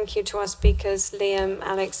 and thank you to our speakers, Liam,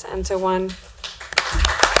 Alex, Antoine.